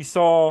we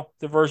saw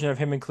the version of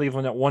him in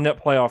Cleveland that won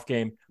that playoff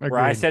game, where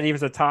I said he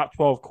was a top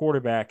 12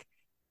 quarterback,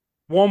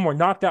 one, we're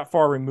not that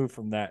far removed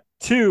from that.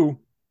 Two,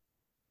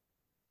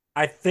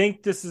 I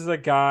think this is a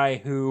guy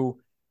who,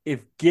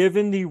 if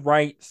given the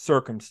right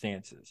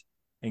circumstances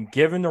and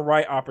given the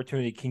right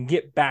opportunity, can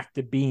get back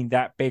to being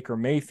that Baker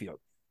Mayfield.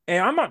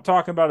 And I'm not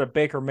talking about a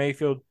Baker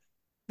Mayfield.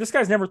 This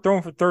guy's never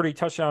thrown for 30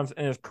 touchdowns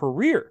in his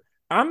career.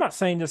 I'm not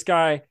saying this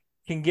guy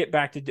can get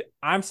back to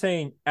 – I'm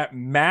saying at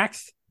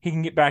max, he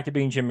can get back to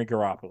being Jimmy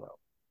Garoppolo.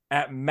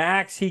 At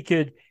max, he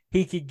could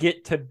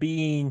get to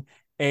being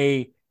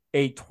a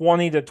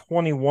 20 to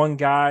 21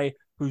 guy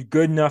who's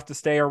good enough to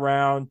stay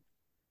around.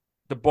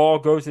 The ball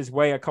goes his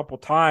way a couple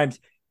times.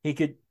 He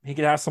could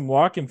have some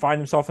luck and find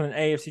himself in an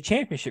AFC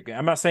Championship game.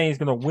 I'm not saying he's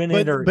going to win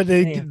it. But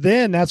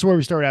then that's where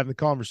we start having the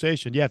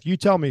conversation. Yeah, if you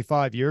tell me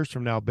 5 years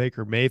from now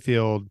Baker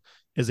Mayfield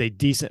is a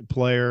decent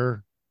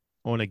player –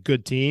 on a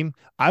good team,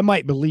 I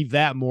might believe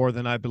that more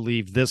than I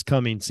believe this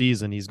coming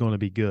season he's going to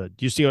be good.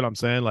 Do you see what I'm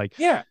saying? Like,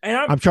 yeah, and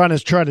I'm trying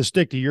to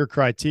stick to your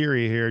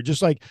criteria here,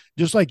 just like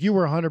you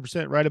were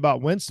 100% right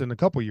about Winston a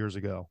couple years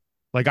ago.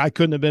 Like I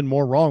couldn't have been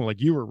more wrong.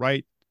 Like you were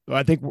right.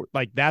 I think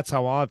like that's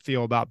how I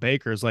feel about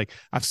Baker. Is like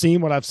I've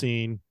seen what I've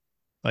seen.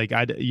 Like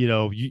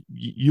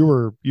you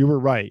were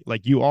right.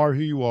 Like you are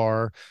who you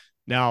are.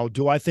 Now,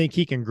 do I think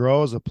he can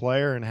grow as a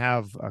player and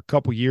have a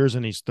couple years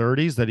in his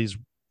 30s that he's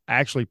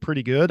actually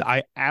pretty good?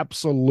 I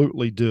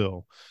absolutely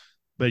do.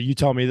 But you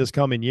tell me this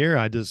coming year,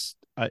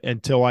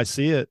 until I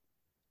see it,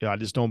 I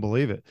just don't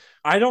believe it.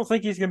 I don't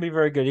think he's going to be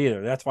very good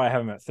either. That's why I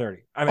have him at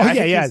 30. I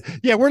mean,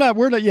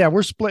 yeah.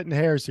 We're splitting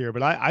hairs here,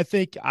 but I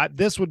think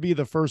this would be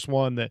the first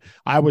one that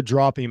I would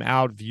drop him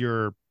out of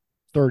your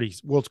 30.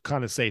 We'll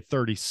kind of say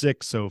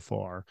 36 so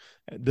far.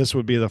 This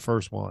would be the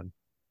first one.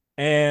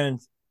 And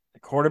the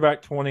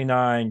quarterback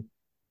 29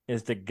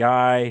 is the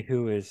guy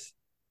who is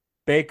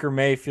Baker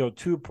Mayfield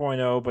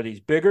 2.0, but he's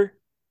bigger,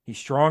 he's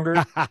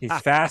stronger, he's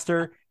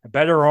faster, a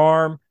better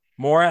arm,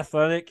 more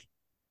athletic.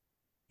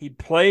 He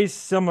plays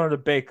similar to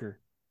Baker,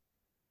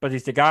 but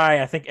he's the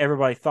guy I think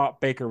everybody thought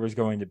Baker was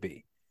going to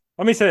be.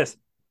 Let me say this.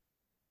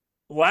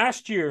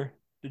 Last year,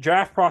 the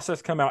draft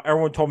process come out,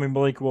 everyone told me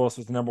Malik Willis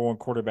was the number one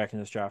quarterback in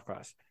this draft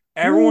class.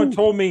 Everyone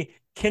told me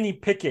Kenny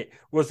Pickett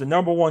was the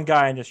number one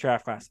guy in this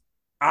draft class.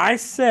 I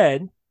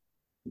said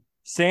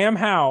Sam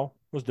Howell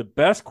was the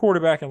best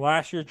quarterback in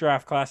last year's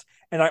draft class,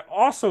 and I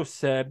also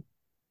said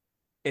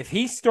if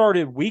he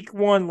started week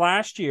 1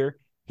 last year,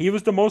 he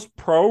was the most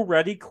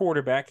pro-ready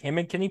quarterback. Him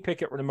and Kenny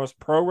Pickett were the most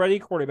pro-ready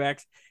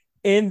quarterbacks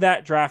in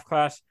that draft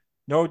class.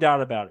 No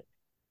doubt about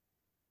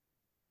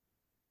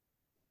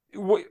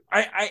it.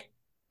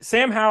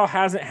 Sam Howell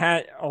hasn't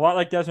had, a lot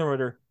like Desmond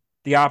Ridder,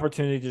 the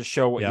opportunity to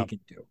show what he can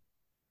do.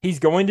 He's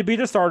going to be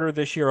the starter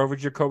this year over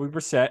Jacoby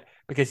Brissett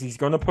because he's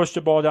going to push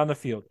the ball down the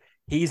field.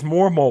 He's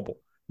more mobile.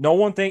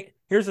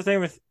 Here's the thing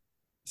with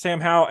Sam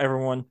Howell,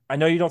 everyone. I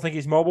know you don't think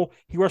he's mobile.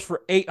 He rushed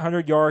for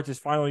 800 yards his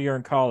final year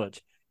in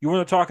college. You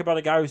want to talk about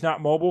a guy who's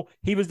not mobile?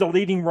 He was the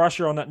leading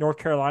rusher on that North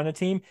Carolina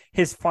team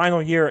his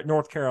final year at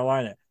North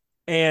Carolina.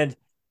 And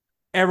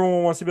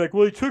everyone wants to be like,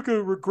 well, he took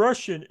a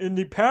regression in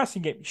the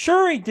passing game.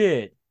 Sure he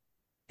did.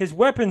 His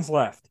weapons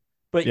left.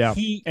 But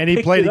he's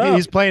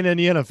playing in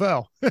the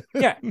NFL.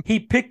 Yeah, he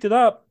picked it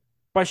up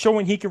by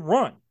showing he can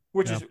run,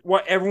 which is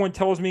what everyone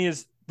tells me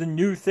is the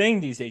new thing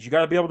these days. You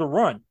got to be able to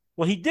run.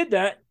 Well, he did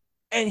that,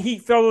 and he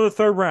fell to the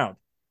 3rd round.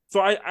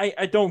 So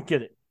I don't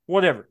get it.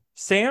 Whatever.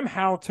 Sam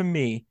Howell, to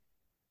me,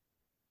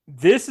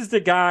 this is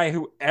the guy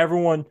who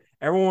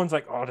everyone's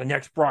like, oh, the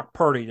next Brock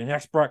Purdy,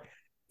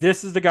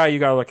 This is the guy you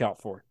got to look out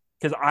for.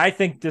 Because I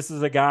think this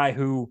is a guy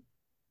who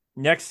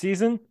next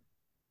season,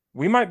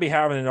 we might be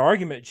having an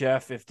argument,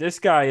 Jeff, if this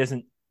guy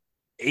isn't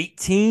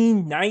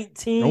 18,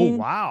 19,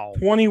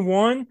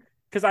 21.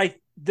 Because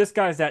this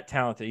guy's that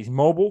talented. He's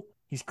mobile.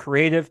 He's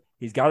creative.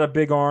 He's got a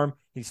big arm.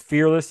 He's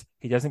fearless.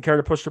 He doesn't care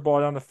to push the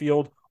ball down the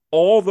field.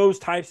 All those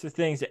types of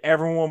things that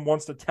everyone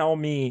wants to tell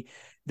me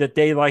that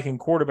they like in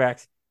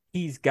quarterbacks,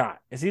 he's got.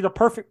 Is he the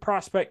perfect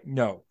prospect?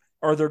 No.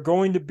 Are there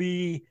going to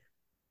be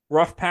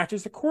rough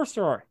patches? Of course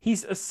there are.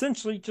 He's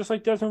essentially, just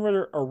like Desmond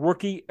Ridder, a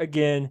rookie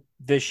again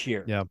this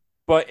year. Yeah.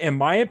 But in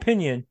my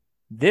opinion,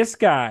 this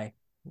guy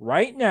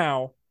right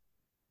now,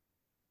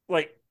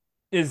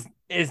 is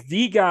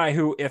the guy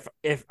who, if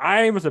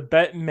I was a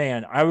betting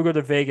man, I would go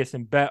to Vegas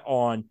and bet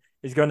on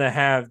is going to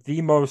have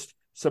the most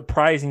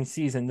surprising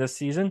season this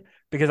season,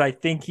 because I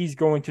think he's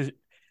going to.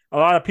 A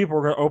lot of people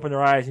are going to open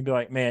their eyes and be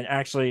like, "Man,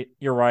 actually,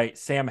 you're right.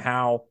 Sam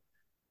Howell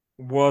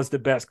was the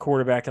best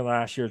quarterback in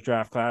last year's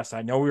draft class."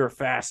 I know we were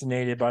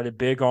fascinated by the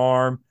big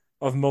arm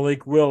of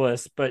Malik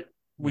Willis, but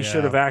we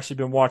should have actually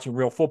been watching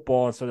real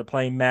football instead of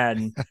playing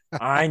Madden.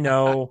 I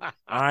know.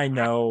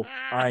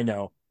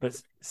 But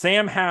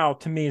Sam Howell,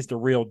 to me, is the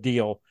real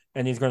deal,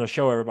 and he's going to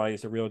show everybody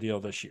he's the real deal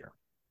this year.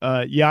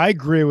 I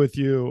agree with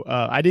you.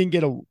 I didn't get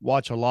to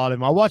watch a lot of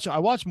him. I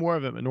watched more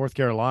of him in North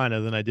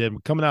Carolina than I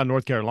did coming out of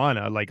North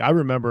Carolina. Like I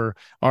remember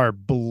our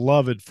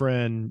beloved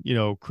friend,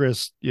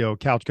 Chris,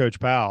 Couch Coach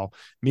Powell,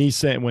 me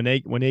saying when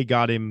they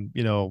got him,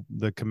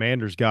 the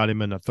Commanders got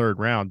him in the 3rd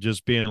round,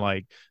 just being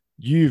like,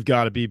 you've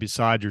got to be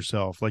beside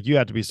yourself. Like you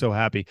have to be so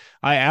happy.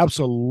 I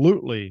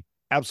absolutely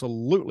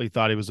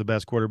thought he was the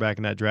best quarterback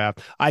in that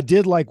draft. I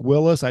did like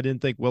Willis. I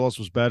didn't think Willis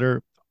was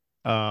better.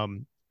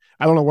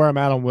 I don't know where I'm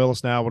at on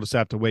Willis now. We'll just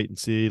have to wait and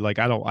see. Like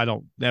I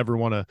don't ever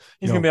want to.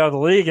 He's gonna be out of the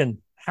league, and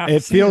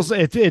it feels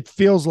like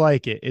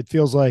it. It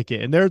feels like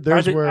it. And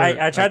there's where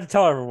I tried to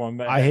tell everyone,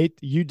 but I hate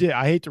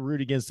to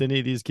root against any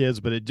of these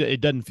kids, but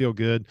it doesn't feel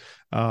good.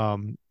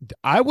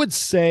 I would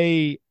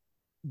say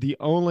the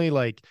only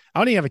I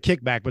don't even have a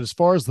kickback, but as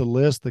far as the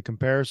list, the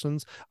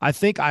comparisons, I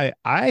think I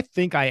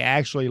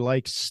actually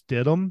like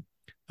Stidham,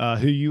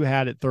 who you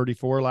had at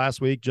 34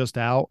 last week, just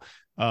out,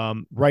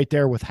 right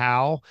there with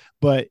Howell,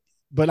 but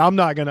I'm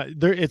not gonna.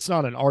 It's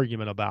not an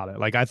argument about it.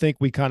 Like I think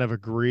we kind of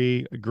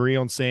agree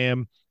on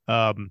Sam.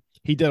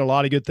 He did a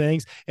lot of good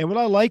things, and what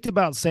I liked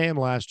about Sam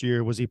last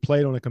year was he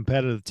played on a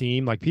competitive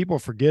team. Like people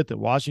forget that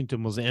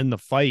Washington was in the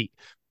fight,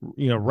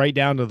 right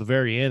down to the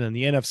very end, and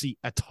the NFC,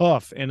 a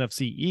tough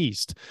NFC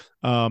East.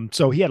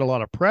 So he had a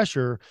lot of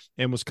pressure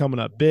and was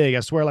coming up big. I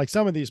swear, like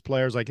some of these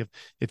players, like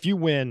if you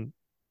win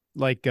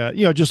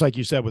just like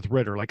you said with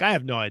Ritter, like I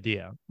have no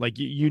idea. Like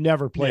you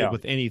never played Yeah.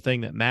 with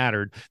anything that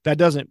mattered. That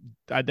doesn't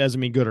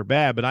mean good or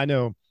bad, but I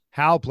know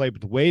Hal played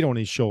with weight on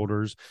his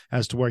shoulders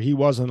as to where he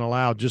wasn't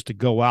allowed just to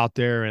go out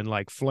there and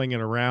like fling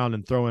it around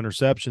and throw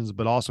interceptions,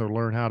 but also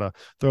learn how to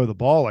throw the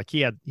ball. Like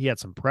he had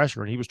some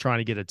pressure and he was trying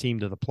to get a team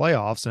to the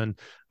playoffs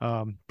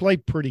and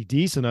played pretty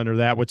decent under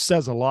that, which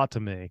says a lot to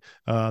me.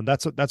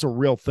 That's a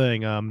real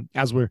thing.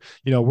 As we're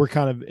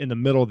kind of in the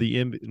middle of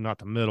not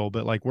the middle,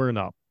 but like we're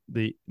in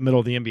the middle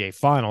of the NBA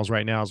finals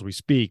right now as we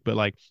speak. But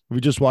like we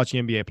just watch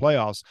the NBA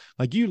playoffs,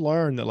 like you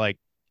learn that like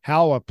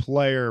how a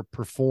player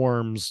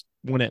performs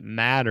when it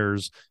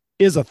matters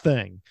is a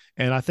thing.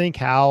 And I think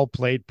Hal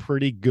played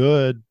pretty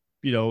good,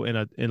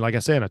 in like I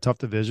say, in a tough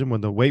division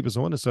when the weight was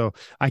on it. So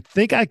I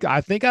think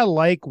I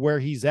like where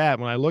he's at.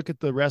 When I look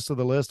at the rest of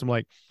the list, I'm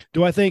like,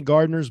 do I think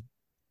Gardner's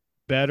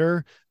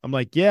better? I'm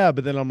like, yeah,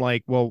 but then I'm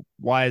like, well,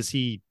 why is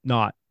he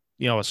not,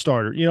 a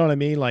starter? You know what I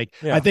mean? Like,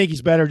 Yeah. I think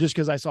he's better just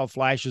because I saw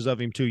flashes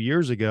of him 2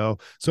 years ago.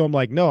 So I'm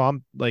like, no,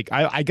 I'm like,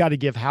 I got to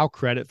give Hal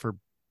credit for,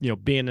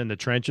 being in the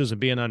trenches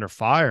and being under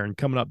fire and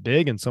coming up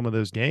big in some of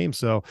those games.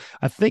 So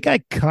I think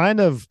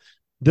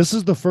this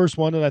is the first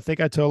one that I think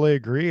I totally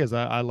agree is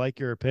I like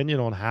your opinion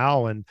on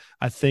Hal. And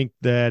I think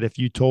that if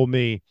you told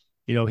me,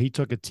 he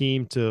took a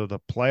team to the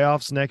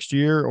playoffs next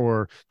year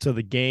or to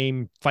the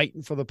game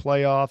fighting for the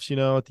playoffs,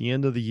 at the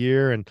end of the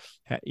year and,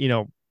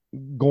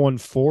 going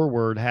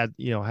forward had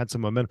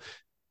some momentum.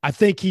 I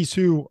think he's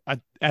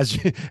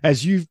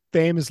as you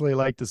famously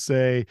like to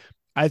say,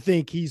 I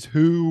think he's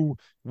who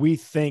we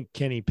think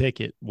Kenny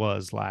Pickett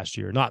was last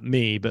year. Not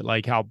me, but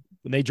like how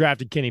when they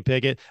drafted Kenny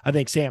Pickett, I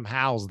think Sam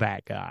Howell's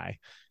that guy.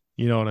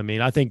 You know what I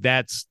mean? I think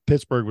that's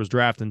Pittsburgh was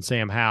drafting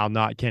Sam Howell,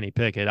 not Kenny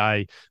Pickett.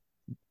 I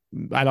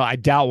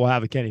doubt we'll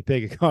have a Kenny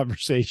Pickett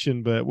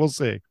conversation, but we'll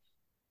see.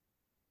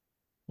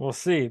 We'll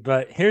see.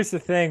 But here's the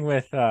thing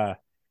with Sam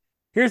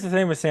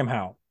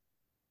Howell.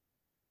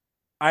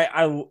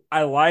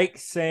 I like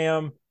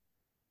Sam.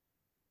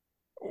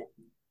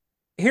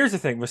 Here's the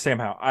thing with Sam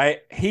Howell.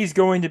 He's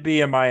going to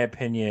be, in my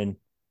opinion,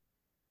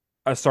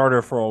 a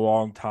starter for a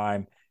long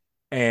time,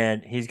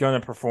 and he's going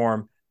to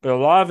perform. But a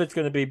lot of it's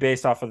going to be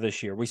based off of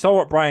this year. We saw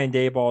what Brian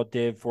Daboll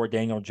did for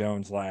Daniel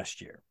Jones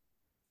last year.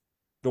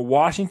 The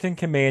Washington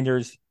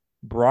Commanders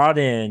brought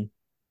in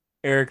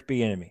Eric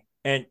Bieniemy,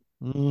 and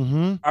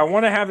I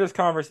want to have this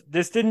conversation.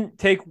 This didn't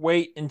take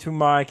weight into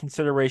my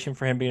consideration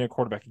for him being a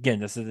quarterback.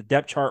 Again, this is a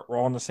depth chart. We're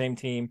all on the same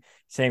team,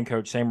 same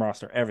coach, same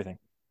roster, everything.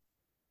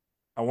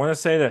 I want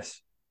to say this.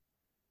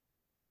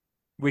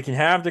 We can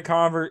have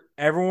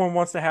everyone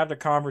wants to have the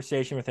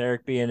conversation with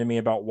Eric Bieniemy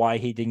about why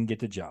he didn't get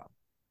the job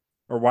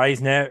or why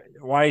he's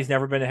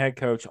never been a head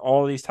coach,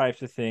 all these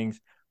types of things,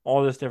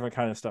 all this different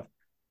kind of stuff.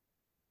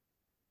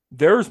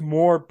 There's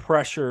more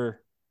pressure,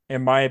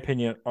 in my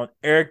opinion, on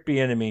Eric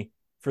Bieniemy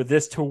for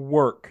this to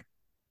work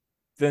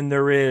than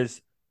there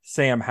is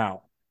Sam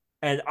Howell.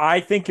 And I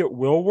think it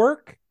will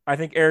work. I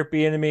think Eric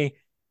Bieniemy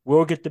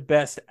will get the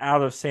best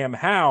out of Sam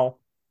Howell.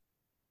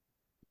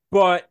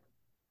 But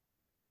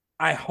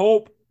I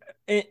hope,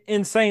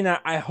 in saying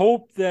that, I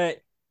hope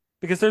that,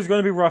 because there's going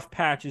to be rough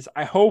patches,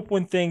 I hope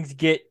when things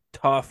get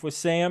tough with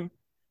Sam,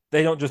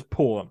 they don't just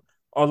pull him.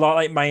 A lot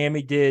like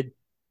Miami did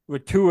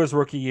with Tua's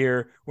rookie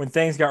year. When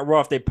things got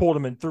rough, they pulled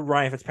him and threw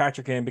Ryan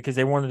Fitzpatrick in because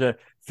they wanted to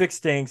fix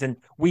things. And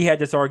we had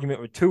this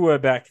argument with Tua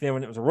back then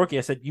when it was a rookie.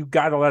 I said, you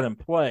got to let him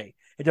play.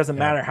 It doesn't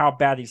matter how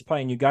bad he's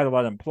playing. You got to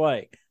let him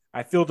play.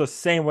 I feel the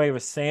same way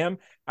with Sam.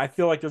 I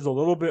feel like there's a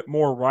little bit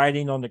more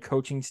riding on the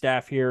coaching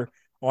staff here.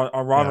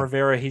 On Ron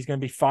Rivera, he's going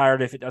to be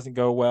fired if it doesn't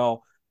go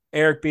well.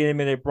 Eric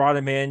Bieniemy, they brought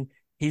him in.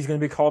 He's going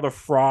to be called a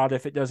fraud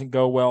if it doesn't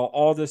go well.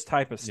 All this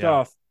type of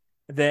stuff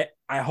that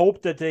I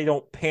hope that they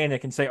don't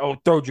panic and say, oh,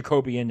 throw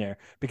Jacoby in there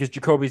because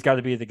Jacoby's got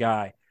to be the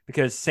guy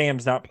because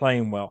Sam's not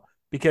playing well.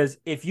 Because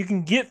if you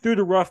can get through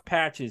the rough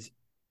patches,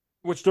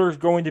 which there's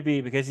going to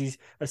be because he's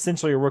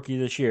essentially a rookie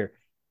this year,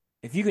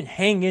 if you can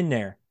hang in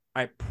there,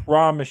 I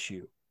promise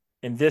you,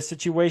 in this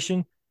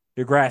situation,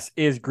 the grass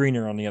is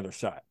greener on the other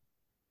side.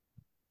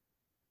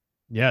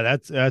 Yeah,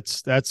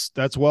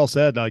 that's well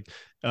said. Like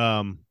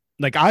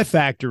I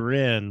factor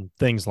in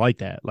things like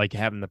that, like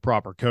having the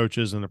proper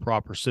coaches and the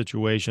proper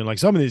situation. Like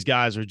some of these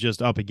guys are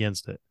just up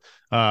against it.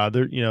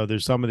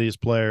 There's some of these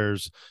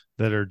players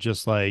that are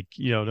just like,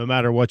 no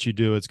matter what you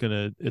do,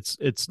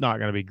 it's not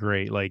gonna be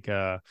great. Like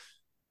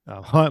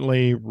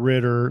Huntley,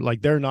 Ritter,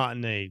 like they're not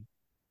in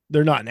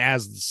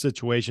as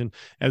situation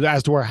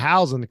as to where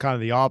Hal's in the kind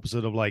of the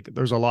opposite of like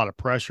there's a lot of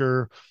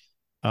pressure.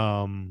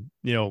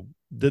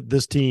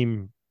 This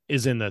team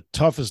is in the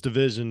toughest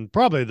division,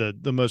 probably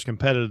the most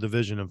competitive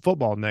division in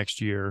football next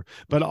year,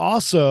 but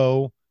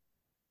also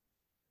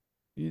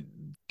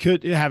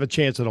could have a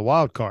chance at a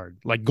wild card.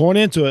 Like going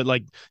into it,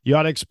 like you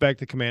ought to expect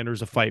the Commanders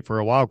to fight for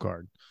a wild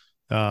card,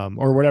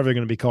 or whatever they're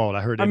going to be called.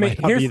 I heard they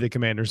might not be the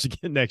Commanders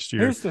again next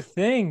year. Here's the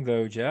thing,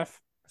 though, Jeff.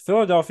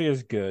 Philadelphia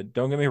is good.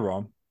 Don't get me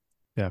wrong.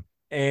 Yeah.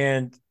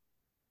 And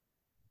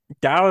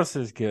Dallas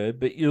is good,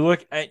 but you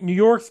look at New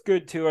York's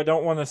good too. I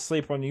don't want to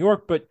sleep on New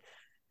York, but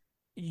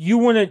you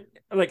want to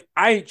like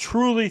I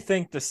truly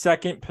think the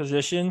second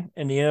position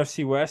in the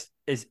NFC West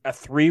is a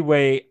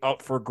three-way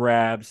up for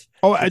grabs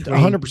Oh, between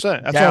 100%. That's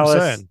what I'm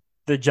Dallas, saying.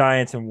 the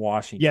Giants, and Yeah,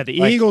 Washington. the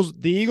Like,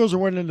 Eagles are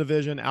winning the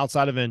division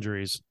outside of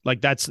injuries. Like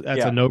that's a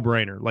yeah.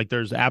 no-brainer. Like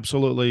there's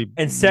absolutely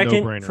And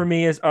second for no-brainer.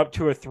 me is up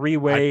to a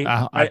three-way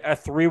I a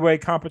three-way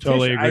totally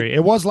competition. I agree.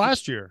 It was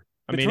last year.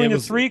 I mean, it between the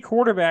was. three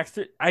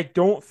quarterbacks, I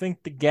don't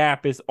think the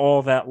gap is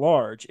all that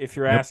large. If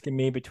you're Yep. asking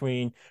me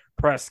between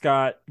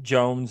Prescott,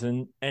 Jones,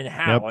 and Yep.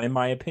 Howe, in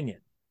my opinion.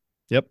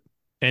 Yep.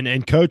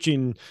 And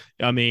coaching,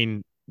 I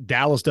mean,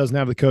 Dallas doesn't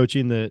have the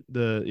coaching that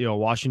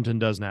Washington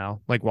does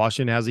now. Like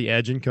Washington has the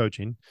edge in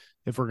coaching.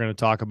 If we're going to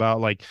talk about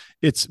like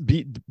it's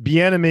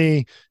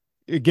Bieniemy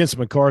against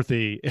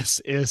McCarthy is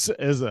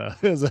a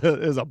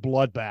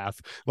bloodbath.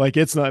 Like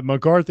it's not,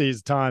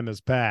 McCarthy's time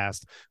has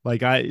passed.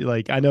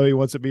 I know he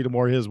wants to beat it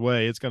more his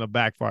way. It's going to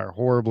backfire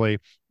horribly.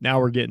 Now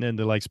we're getting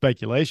into like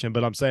speculation,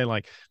 but I'm saying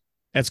like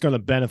that's going to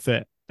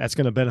benefit. That's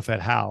going to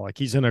benefit Hal. Like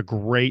he's in a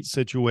great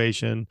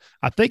situation.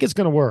 I think it's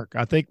going to work.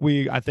 I think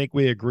we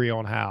agree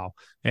on Hal.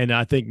 And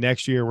I think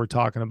next year we're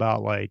talking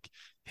about like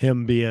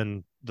him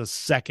being the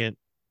second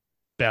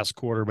best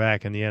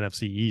quarterback in the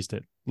NFC East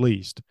at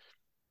least.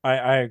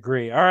 I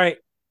agree. All right,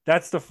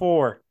 that's the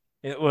four.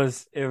 It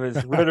was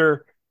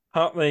Ritter,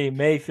 Huntley,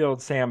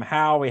 Mayfield, Sam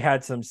Howell. We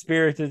had some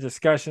spirited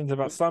discussions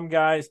about some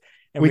guys,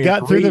 and We we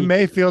got through the agreed,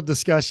 Mayfield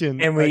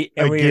discussion and we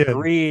again.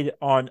 agreed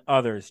on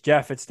others.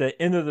 Jeff, it's the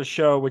end of the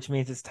show, which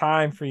means it's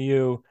time for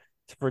you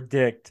to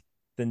predict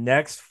the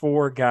next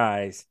four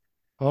guys.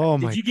 Oh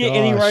Did my you get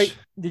any gosh. right?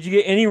 Did you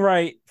get any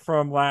right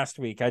from last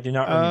week? I do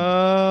not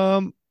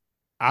remember.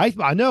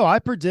 I know I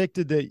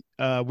predicted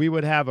that we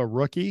would have a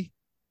rookie,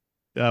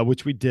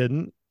 which we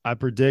didn't. I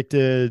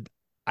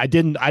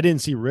didn't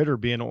see Ritter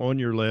being on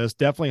your list.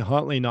 Definitely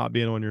Huntley not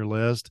being on your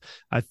list.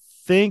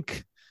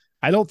 think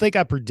I don't think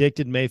I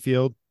predicted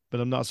Mayfield,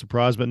 but I'm not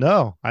surprised. But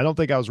no, I don't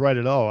think I was right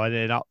at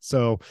all.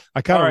 So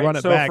I kind All of right. run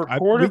it So back. for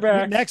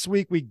quarterbacks, Next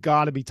week we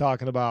got to be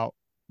talking about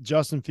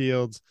Justin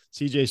Fields,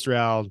 C.J.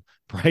 Stroud,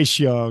 Bryce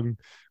Young.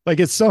 Like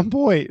at some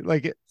point,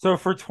 so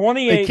for it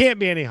 28, can't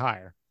be any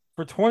higher.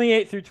 for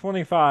 28 through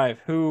 25,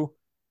 who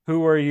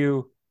are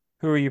you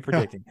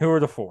predicting? Who are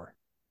the four?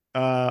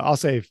 I'll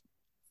say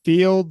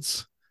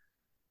Fields,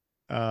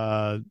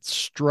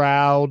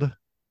 Stroud,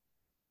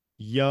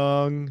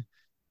 Young,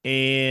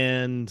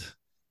 and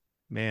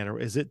man,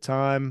 is it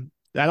time?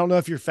 I don't know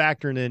if you're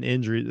factoring in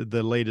injury,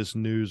 the latest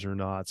news or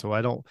not. So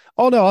I don't.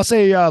 Oh no, I'll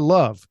say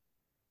Love.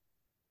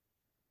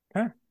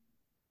 Okay. I'll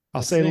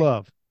We'll say see.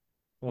 Love.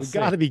 We'll We see.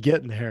 got to be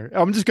getting there.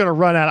 I'm just going to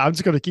run out. I'm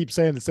just going to keep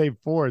saying the same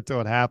four until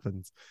it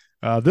happens.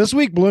 This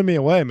week blew me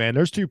away, man.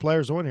 There's two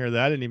players on here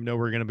that I didn't even know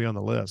were going to be on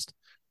the list.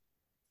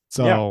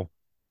 So, Yeah.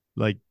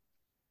 like,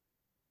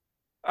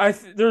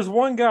 There's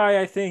one guy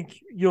I think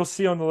you'll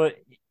see on the list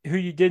who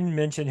you didn't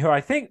mention, who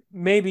I think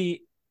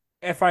maybe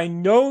if I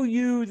know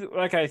you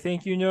like I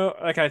think you know,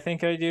 like I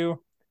think I do,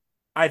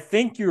 I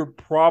think you're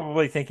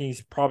probably thinking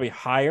he's probably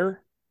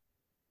higher.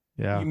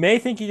 yeah. You may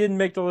think he didn't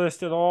make the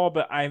list at all,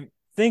 but I'm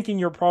thinking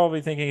you're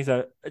probably thinking he's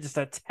just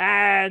a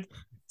tad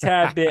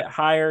bit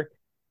higher.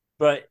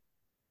 But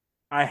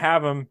I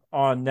have him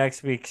on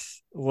next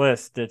week's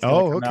list that's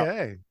going to Oh, come out.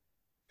 okay.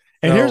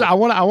 And here's So I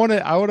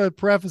want to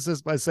preface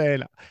this by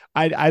saying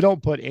I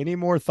don't put any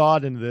more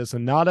thought into this,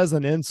 and not as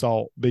an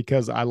insult,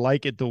 because I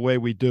like it the way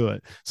we do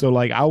it. So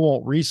like I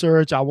won't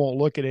research, I won't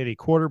look at any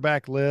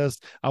quarterback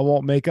list, I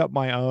won't make up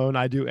my own.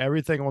 I do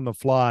everything on the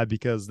fly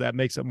because that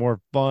makes it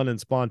more fun and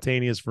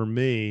spontaneous for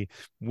me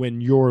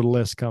when your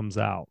list comes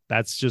out.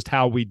 That's just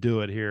how we do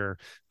it here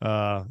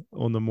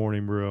on the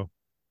Morning Brew.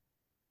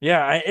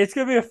 yeah, it's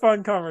going to be a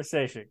fun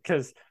conversation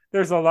because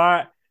there's a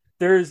lot.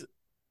 There's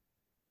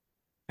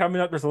coming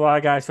up. There's a lot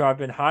of guys who I've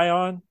been high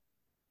on.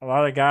 A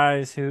lot of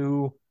guys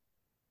who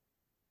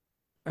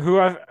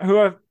I've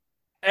Yeah,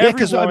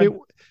 because I everyone mean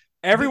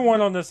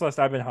everyone on this list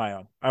I've been high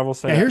on. I will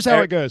say yeah, that. here's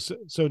how it goes.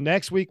 So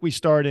next week we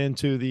start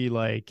into the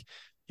like,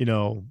 you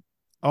know,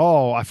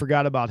 oh, I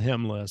forgot about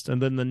him list.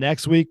 And then the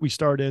next week we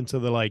start into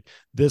the like,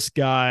 this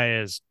guy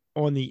is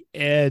on the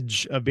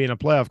edge of being a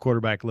playoff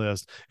quarterback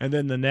list. And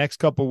then the next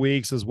couple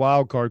weeks is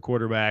wild card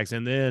quarterbacks.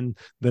 And then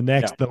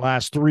Yeah. the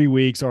last 3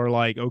 weeks are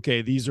like,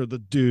 okay, these are the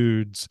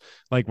dudes.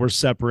 Like we're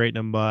separating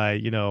them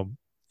by,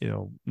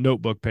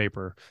 notebook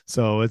paper.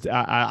 So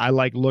I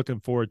like looking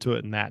forward to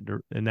it in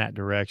that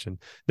direction.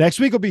 Next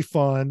week will be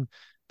fun.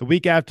 The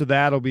week after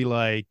that will be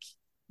like,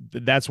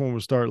 that's when we'll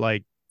start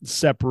like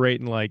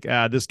separating like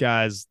this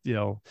guy's,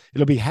 it'll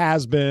be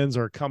has-beens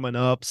or coming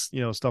ups,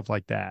 stuff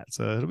like that.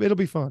 So it'll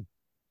be fun.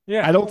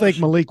 Yeah. I don't think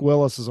Malik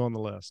Willis is on the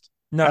list.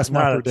 No, That's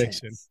my not a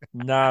prediction. chance.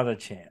 Not a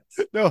chance.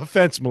 No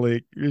offense,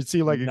 Malik. You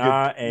seem like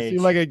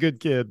a good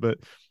kid, but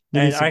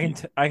and I can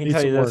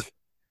tell you work. this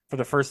for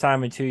the first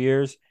time in 2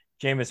 years,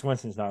 Jameis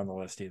Winston's not on the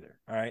list either.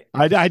 All right.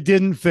 I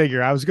didn't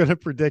figure. I was going to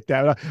predict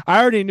that.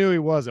 I already knew he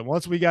wasn't.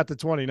 Once we got to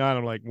 29,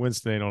 I'm like,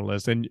 Winston ain't on the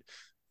list, and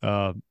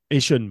he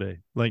shouldn't be.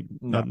 Like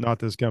No. not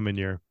this coming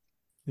year.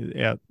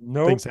 Yeah,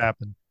 Nope. things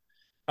happen.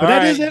 But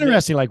that is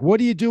interesting. Like, what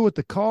do you do with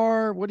the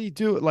car? What do you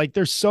do? Like,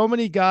 there's so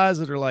many guys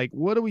that are like,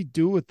 what do we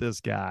do with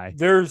this guy?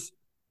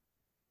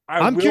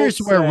 I'm curious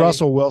where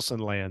Russell Wilson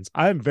lands.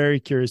 I'm very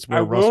curious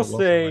where Russell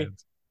Wilson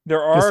lands.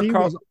 There are he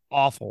was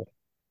awful.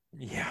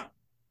 Yeah.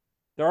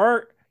 There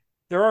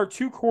are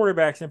two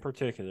quarterbacks in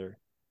particular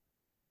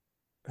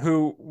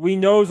who we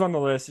know is on the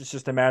list. It's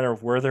just a matter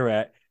of where they're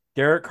at.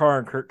 Derek Carr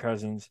and Kirk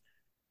Cousins,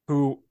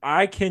 who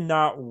I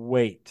cannot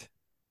wait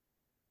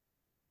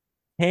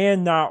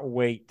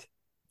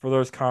for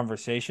those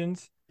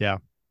conversations. Yeah.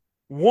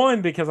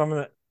 One, because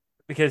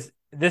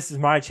this is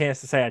my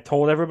chance to say I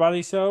told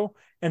everybody so.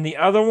 And the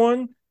other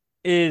one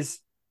is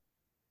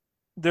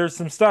there's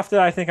some stuff that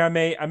I think I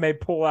may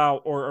pull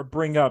out or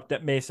bring up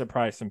that may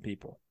surprise some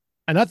people.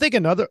 And I think I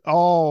know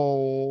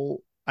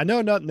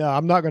not. No,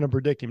 I'm not going to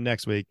predict him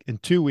next week. In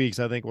 2 weeks,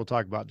 I think we'll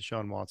talk about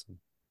Deshaun Watson.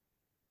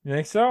 You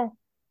think so?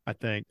 I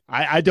think.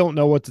 I don't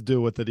know what to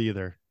do with it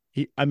either.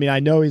 I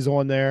know he's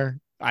on there.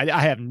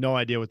 I have no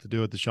idea what to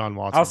do with Deshaun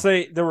Watson. I'll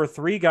say there were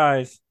 3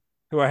 guys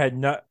who I had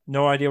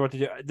no idea what to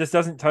do. This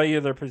doesn't tell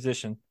you their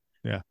position.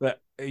 Yeah. But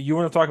you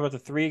want to talk about the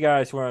 3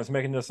 guys who, when I was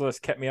making this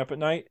list, kept me up at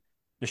night?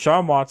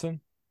 Deshaun Watson,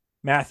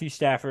 Matthew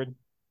Stafford,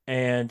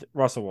 and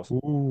Russell Wilson.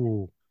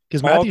 Ooh.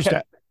 Because Matthew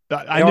Stafford,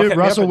 I knew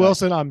Russell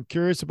Wilson I'm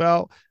curious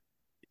about.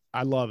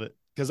 I love it.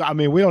 Because,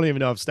 we don't even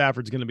know if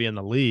Stafford's going to be in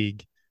the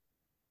league.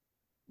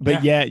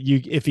 But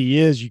if he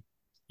is,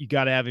 you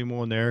got to have him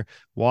on there.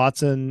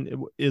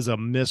 Watson is a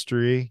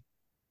mystery.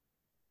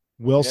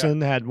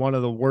 Wilson had one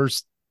of the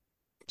worst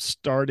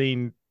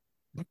starting.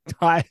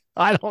 I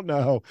don't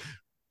know.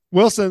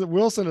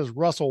 Wilson is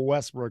Russell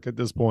Westbrook at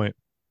this point.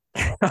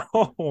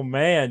 Oh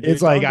man, dude,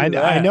 it's like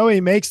I know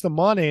he makes the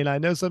money, and I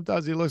know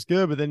sometimes he looks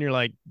good, but then you're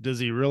like, does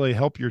he really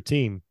help your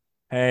team?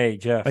 Hey,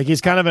 Jeff. Like, he's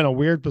kind of in a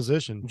weird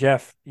position.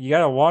 Jeff, you got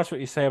to watch what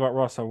you say about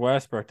Russell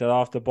Westbrook. That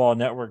Off the Ball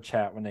Network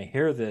chat, when they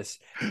hear this,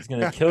 it's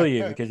going to kill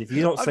you, because if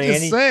you don't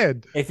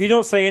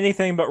say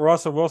anything but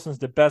Russell Wilson's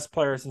the best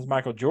player since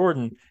Michael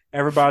Jordan,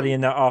 everybody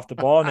in that Off the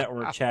Ball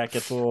Network chat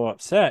gets a little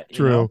upset.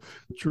 True.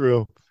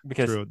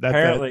 Because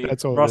apparently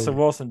Russell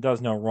Wilson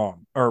does no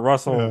wrong, or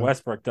Russell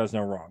Westbrook does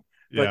no wrong.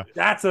 But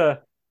that's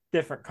a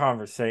different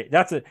conversation.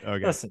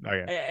 Listen.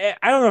 Okay.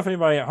 I don't know if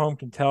anybody at home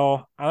can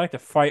tell. I like to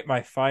fight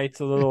my fights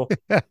a little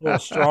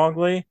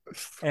strongly,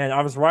 and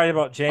I was right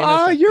about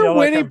Jameis. Your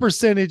winning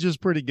percentage is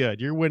pretty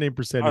good. Your winning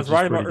percentage. I was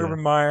right about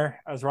Urban Meyer.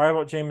 I was right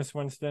about Jameis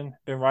Winston.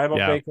 Been right about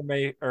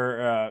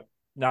Baker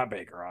not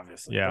Baker,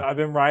 obviously. Yeah, I've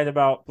been right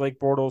about Blake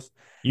Bortles.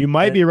 You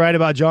might be right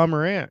about John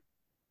Morant.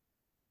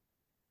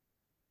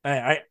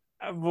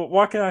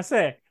 What can I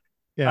say?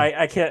 Yeah,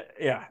 I can't.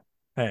 Yeah.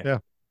 Hey. Yeah.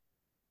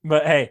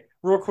 But hey,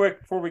 real quick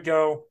before we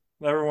go,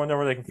 let everyone know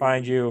where they can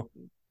find you,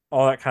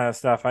 all that kind of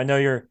stuff. I know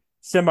you're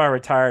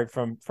semi-retired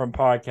from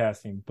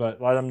podcasting, but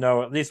let them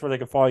know at least where they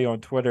can follow you on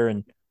Twitter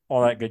and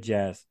all that good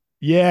jazz.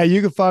 Yeah,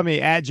 you can find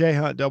me at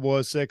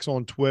jhunt006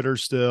 on Twitter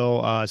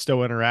still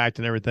interact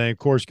and everything. Of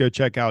course, go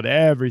check out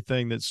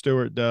everything that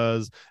Stuart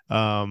does.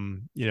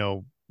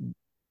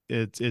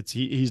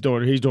 He's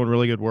doing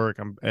really good work.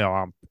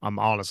 I'm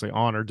honestly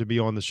honored to be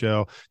on the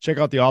show. Check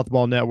out the Off the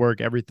Ball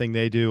Network, everything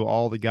they do,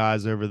 all the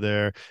guys over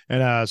there.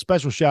 And a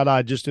special shout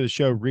out just to the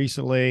show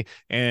recently.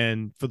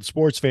 And for the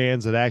sports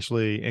fans, it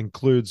actually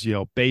includes,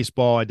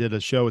 baseball. I did a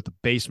show with the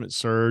Basement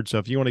Surge. So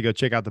if you want to go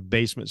check out the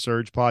Basement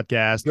Surge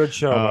podcast. Good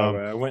show, by the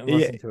way. I went and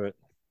listened to it.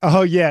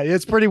 Oh, yeah.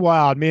 It's pretty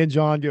wild. Me and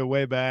John go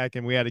way back,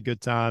 and we had a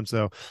good time.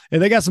 So,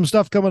 and they got some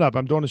stuff coming up.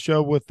 I'm doing a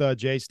show with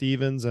Jay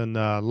Stevens and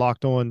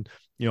Locked On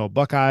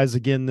Buckeyes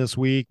again this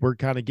week. We're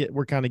kind of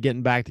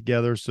getting back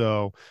together.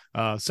 So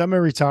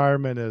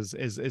semi-retirement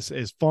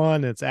is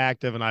fun. It's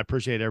active, and I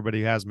appreciate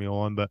everybody who has me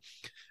on. But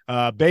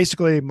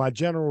basically, my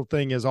general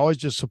thing is always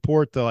just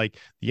support the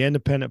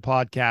independent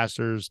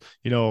podcasters.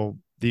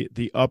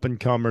 The up and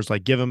comers,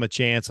 like, give them a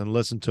chance and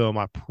listen to them.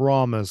 I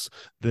promise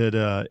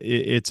that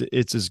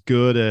it's as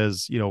good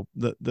as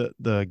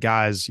the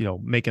guys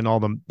making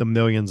all the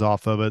millions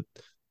off of it.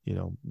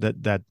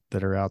 That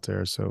are out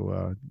there.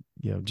 So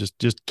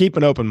just keep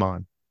an open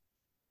mind.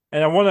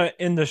 And I want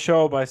to end the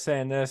show by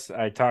saying this.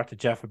 I talked to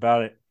Jeff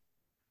about it.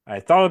 I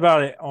thought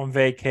about it on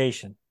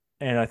vacation,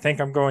 and I think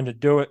I'm going to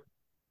do it.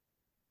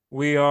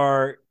 We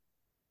are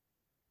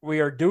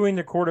doing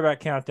the quarterback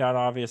countdown,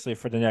 obviously,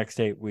 for the next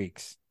 8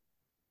 weeks.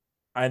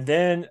 And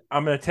then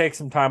I'm going to take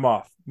some time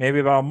off, maybe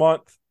about a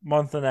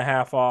month and a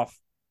half off.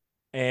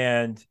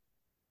 And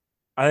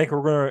I think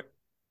we're going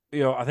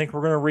to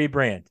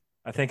rebrand.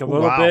 I think a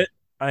little bit.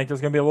 I think there's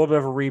going to be a little bit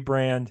of a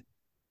rebrand.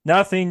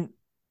 Nothing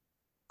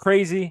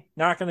crazy.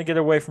 Not going to get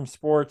away from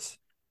sports.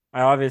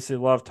 I obviously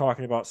love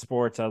talking about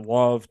sports. I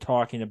love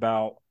talking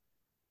about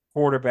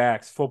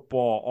quarterbacks,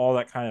 football, all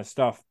that kind of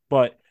stuff.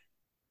 But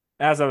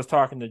as I was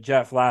talking to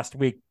Jeff last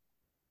week,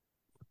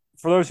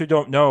 for those who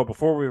don't know,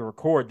 before we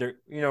record,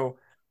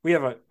 we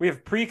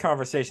have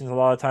pre-conversations a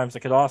lot of times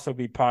that could also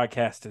be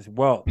podcast as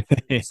well.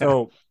 Yeah.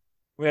 So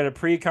we had a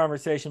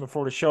pre-conversation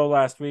before the show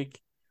last week.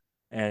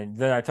 And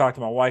then I talked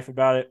to my wife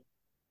about it,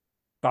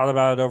 thought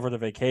about it over the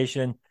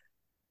vacation.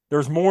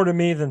 There's more to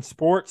me than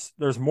sports.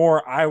 There's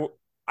more I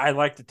I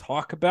like to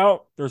talk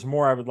about. There's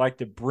more I would like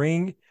to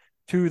bring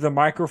to the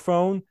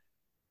microphone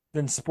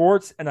than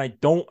sports, and I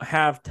don't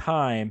have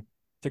time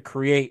to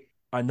create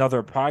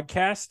another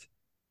podcast.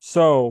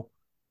 So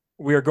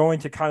we are going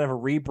to kind of a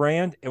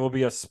rebrand. It will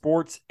be a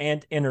sports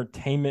and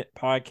entertainment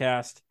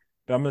podcast.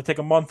 But I'm going to take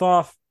a month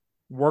off,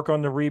 work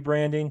on the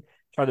rebranding,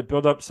 try to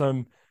build up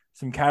some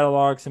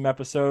catalog, some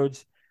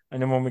episodes,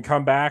 and then when we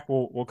come back,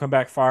 we'll come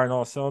back firing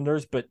all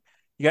cylinders. But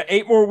you got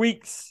 8 more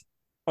weeks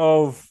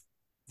of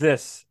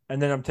this,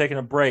 and then I'm taking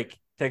a break,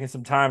 taking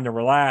some time to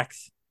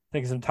relax,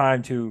 taking some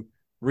time to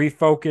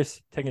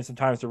refocus, taking some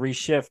time to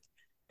reshift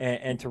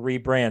and to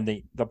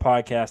rebrand the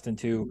podcast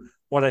into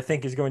what I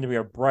think is going to be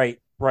a bright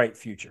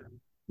future.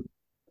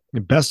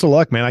 Best of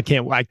luck, man. I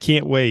can't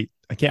wait.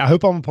 I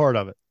hope I'm a part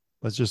of it.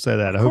 Let's just say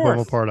that. I hope I'm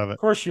a part of it. Of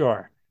course you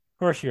are.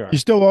 You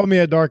still owe me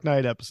a Dark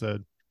Knight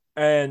episode.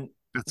 And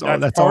that's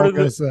all I'm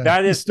going to say.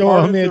 That is still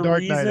owe me a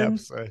Dark Knight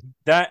episode.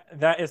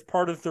 That is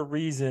part of the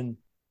reason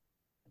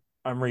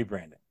I'm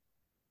rebranding.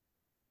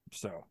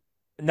 So,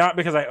 not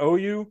because I owe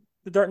you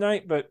the Dark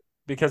Knight, but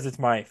because it's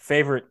my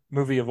favorite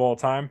movie of all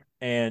time,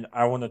 and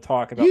I want to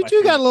talk about. You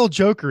do got a little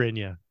Joker in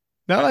you.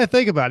 Now that I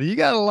think about it, you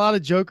got a lot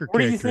of Joker.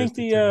 Where do you think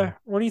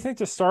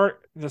the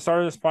start of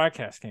this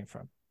podcast came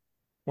from?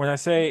 When I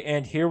say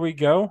 "and here we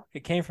go,"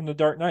 it came from the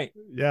Dark Knight.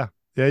 Yeah,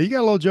 you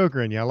got a little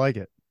Joker in you. I like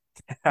it.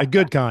 A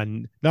good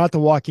con, not the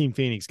Joaquin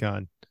Phoenix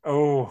con.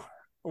 Oh,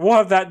 we'll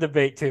have that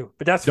debate too.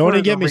 But that's don't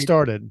even get me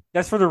started.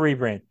 That's for the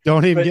rebrand.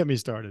 Don't even get me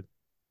started.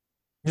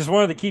 Just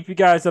wanted to keep you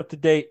guys up to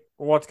date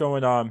with what's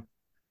going on.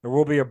 There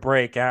will be a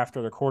break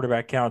after the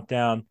quarterback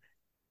countdown.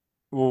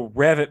 We'll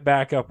rev it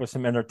back up with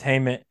some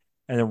entertainment.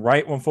 And then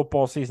right when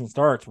football season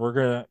starts, we're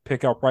going to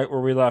pick up right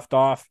where we left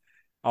off.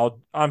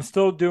 I'm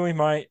still doing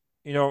my,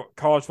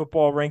 college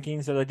football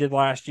rankings that I did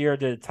last year. I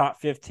did a top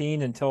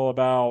 15 until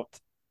about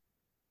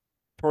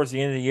towards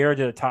the end of the year. I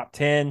did a top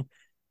 10.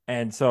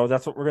 And so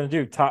that's what we're going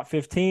to do. Top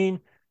 15,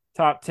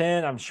 top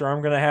 10. I'm sure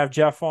I'm going to have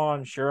Jeff on.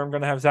 I'm sure I'm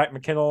going to have Zach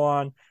McKinnell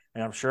on.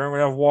 And I'm sure I'm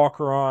going to have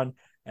Walker on.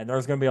 And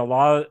there's going to be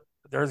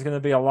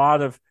a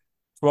lot of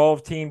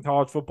 12-team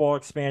college football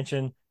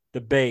expansion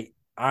debate.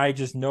 I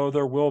just know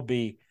there will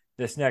be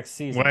this next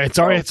season. Well, it's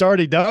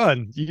already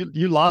done.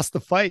 You lost the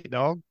fight,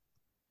 dog.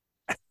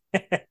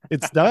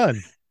 It's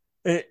done.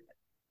 It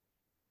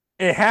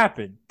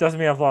happened. Doesn't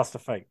mean I've lost the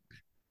fight.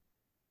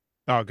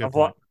 Oh, good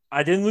point.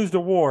 I didn't lose the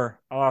war.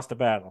 I lost the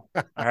battle.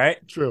 All right?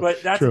 True.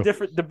 But that's a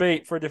different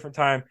debate for a different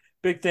time.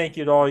 Big thank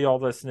you to all y'all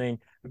listening.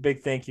 A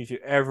big thank you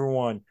to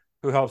everyone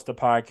who helps the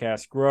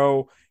podcast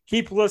grow.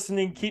 Keep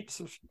listening. Keep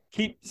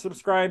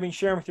subscribing.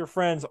 Sharing with your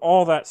friends.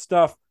 All that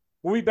stuff.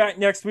 We'll be back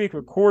next week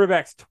with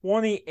quarterbacks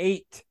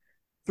 28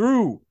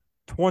 through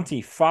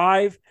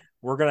 25.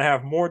 We're going to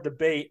have more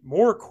debate,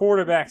 more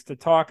quarterbacks to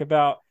talk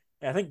about.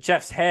 And I think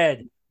Jeff's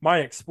head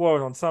might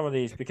explode on some of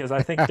these because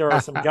I think there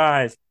are some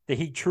guys that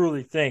he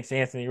truly thinks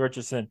Anthony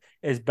Richardson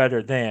is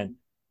better than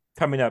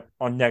coming up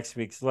on next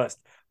week's list.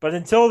 But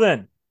until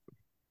then,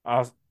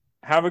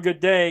 have a good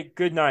day,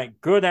 good night,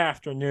 good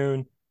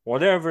afternoon,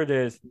 whatever it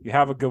is. You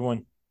have a good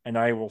one, and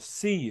I will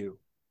see you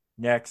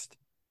next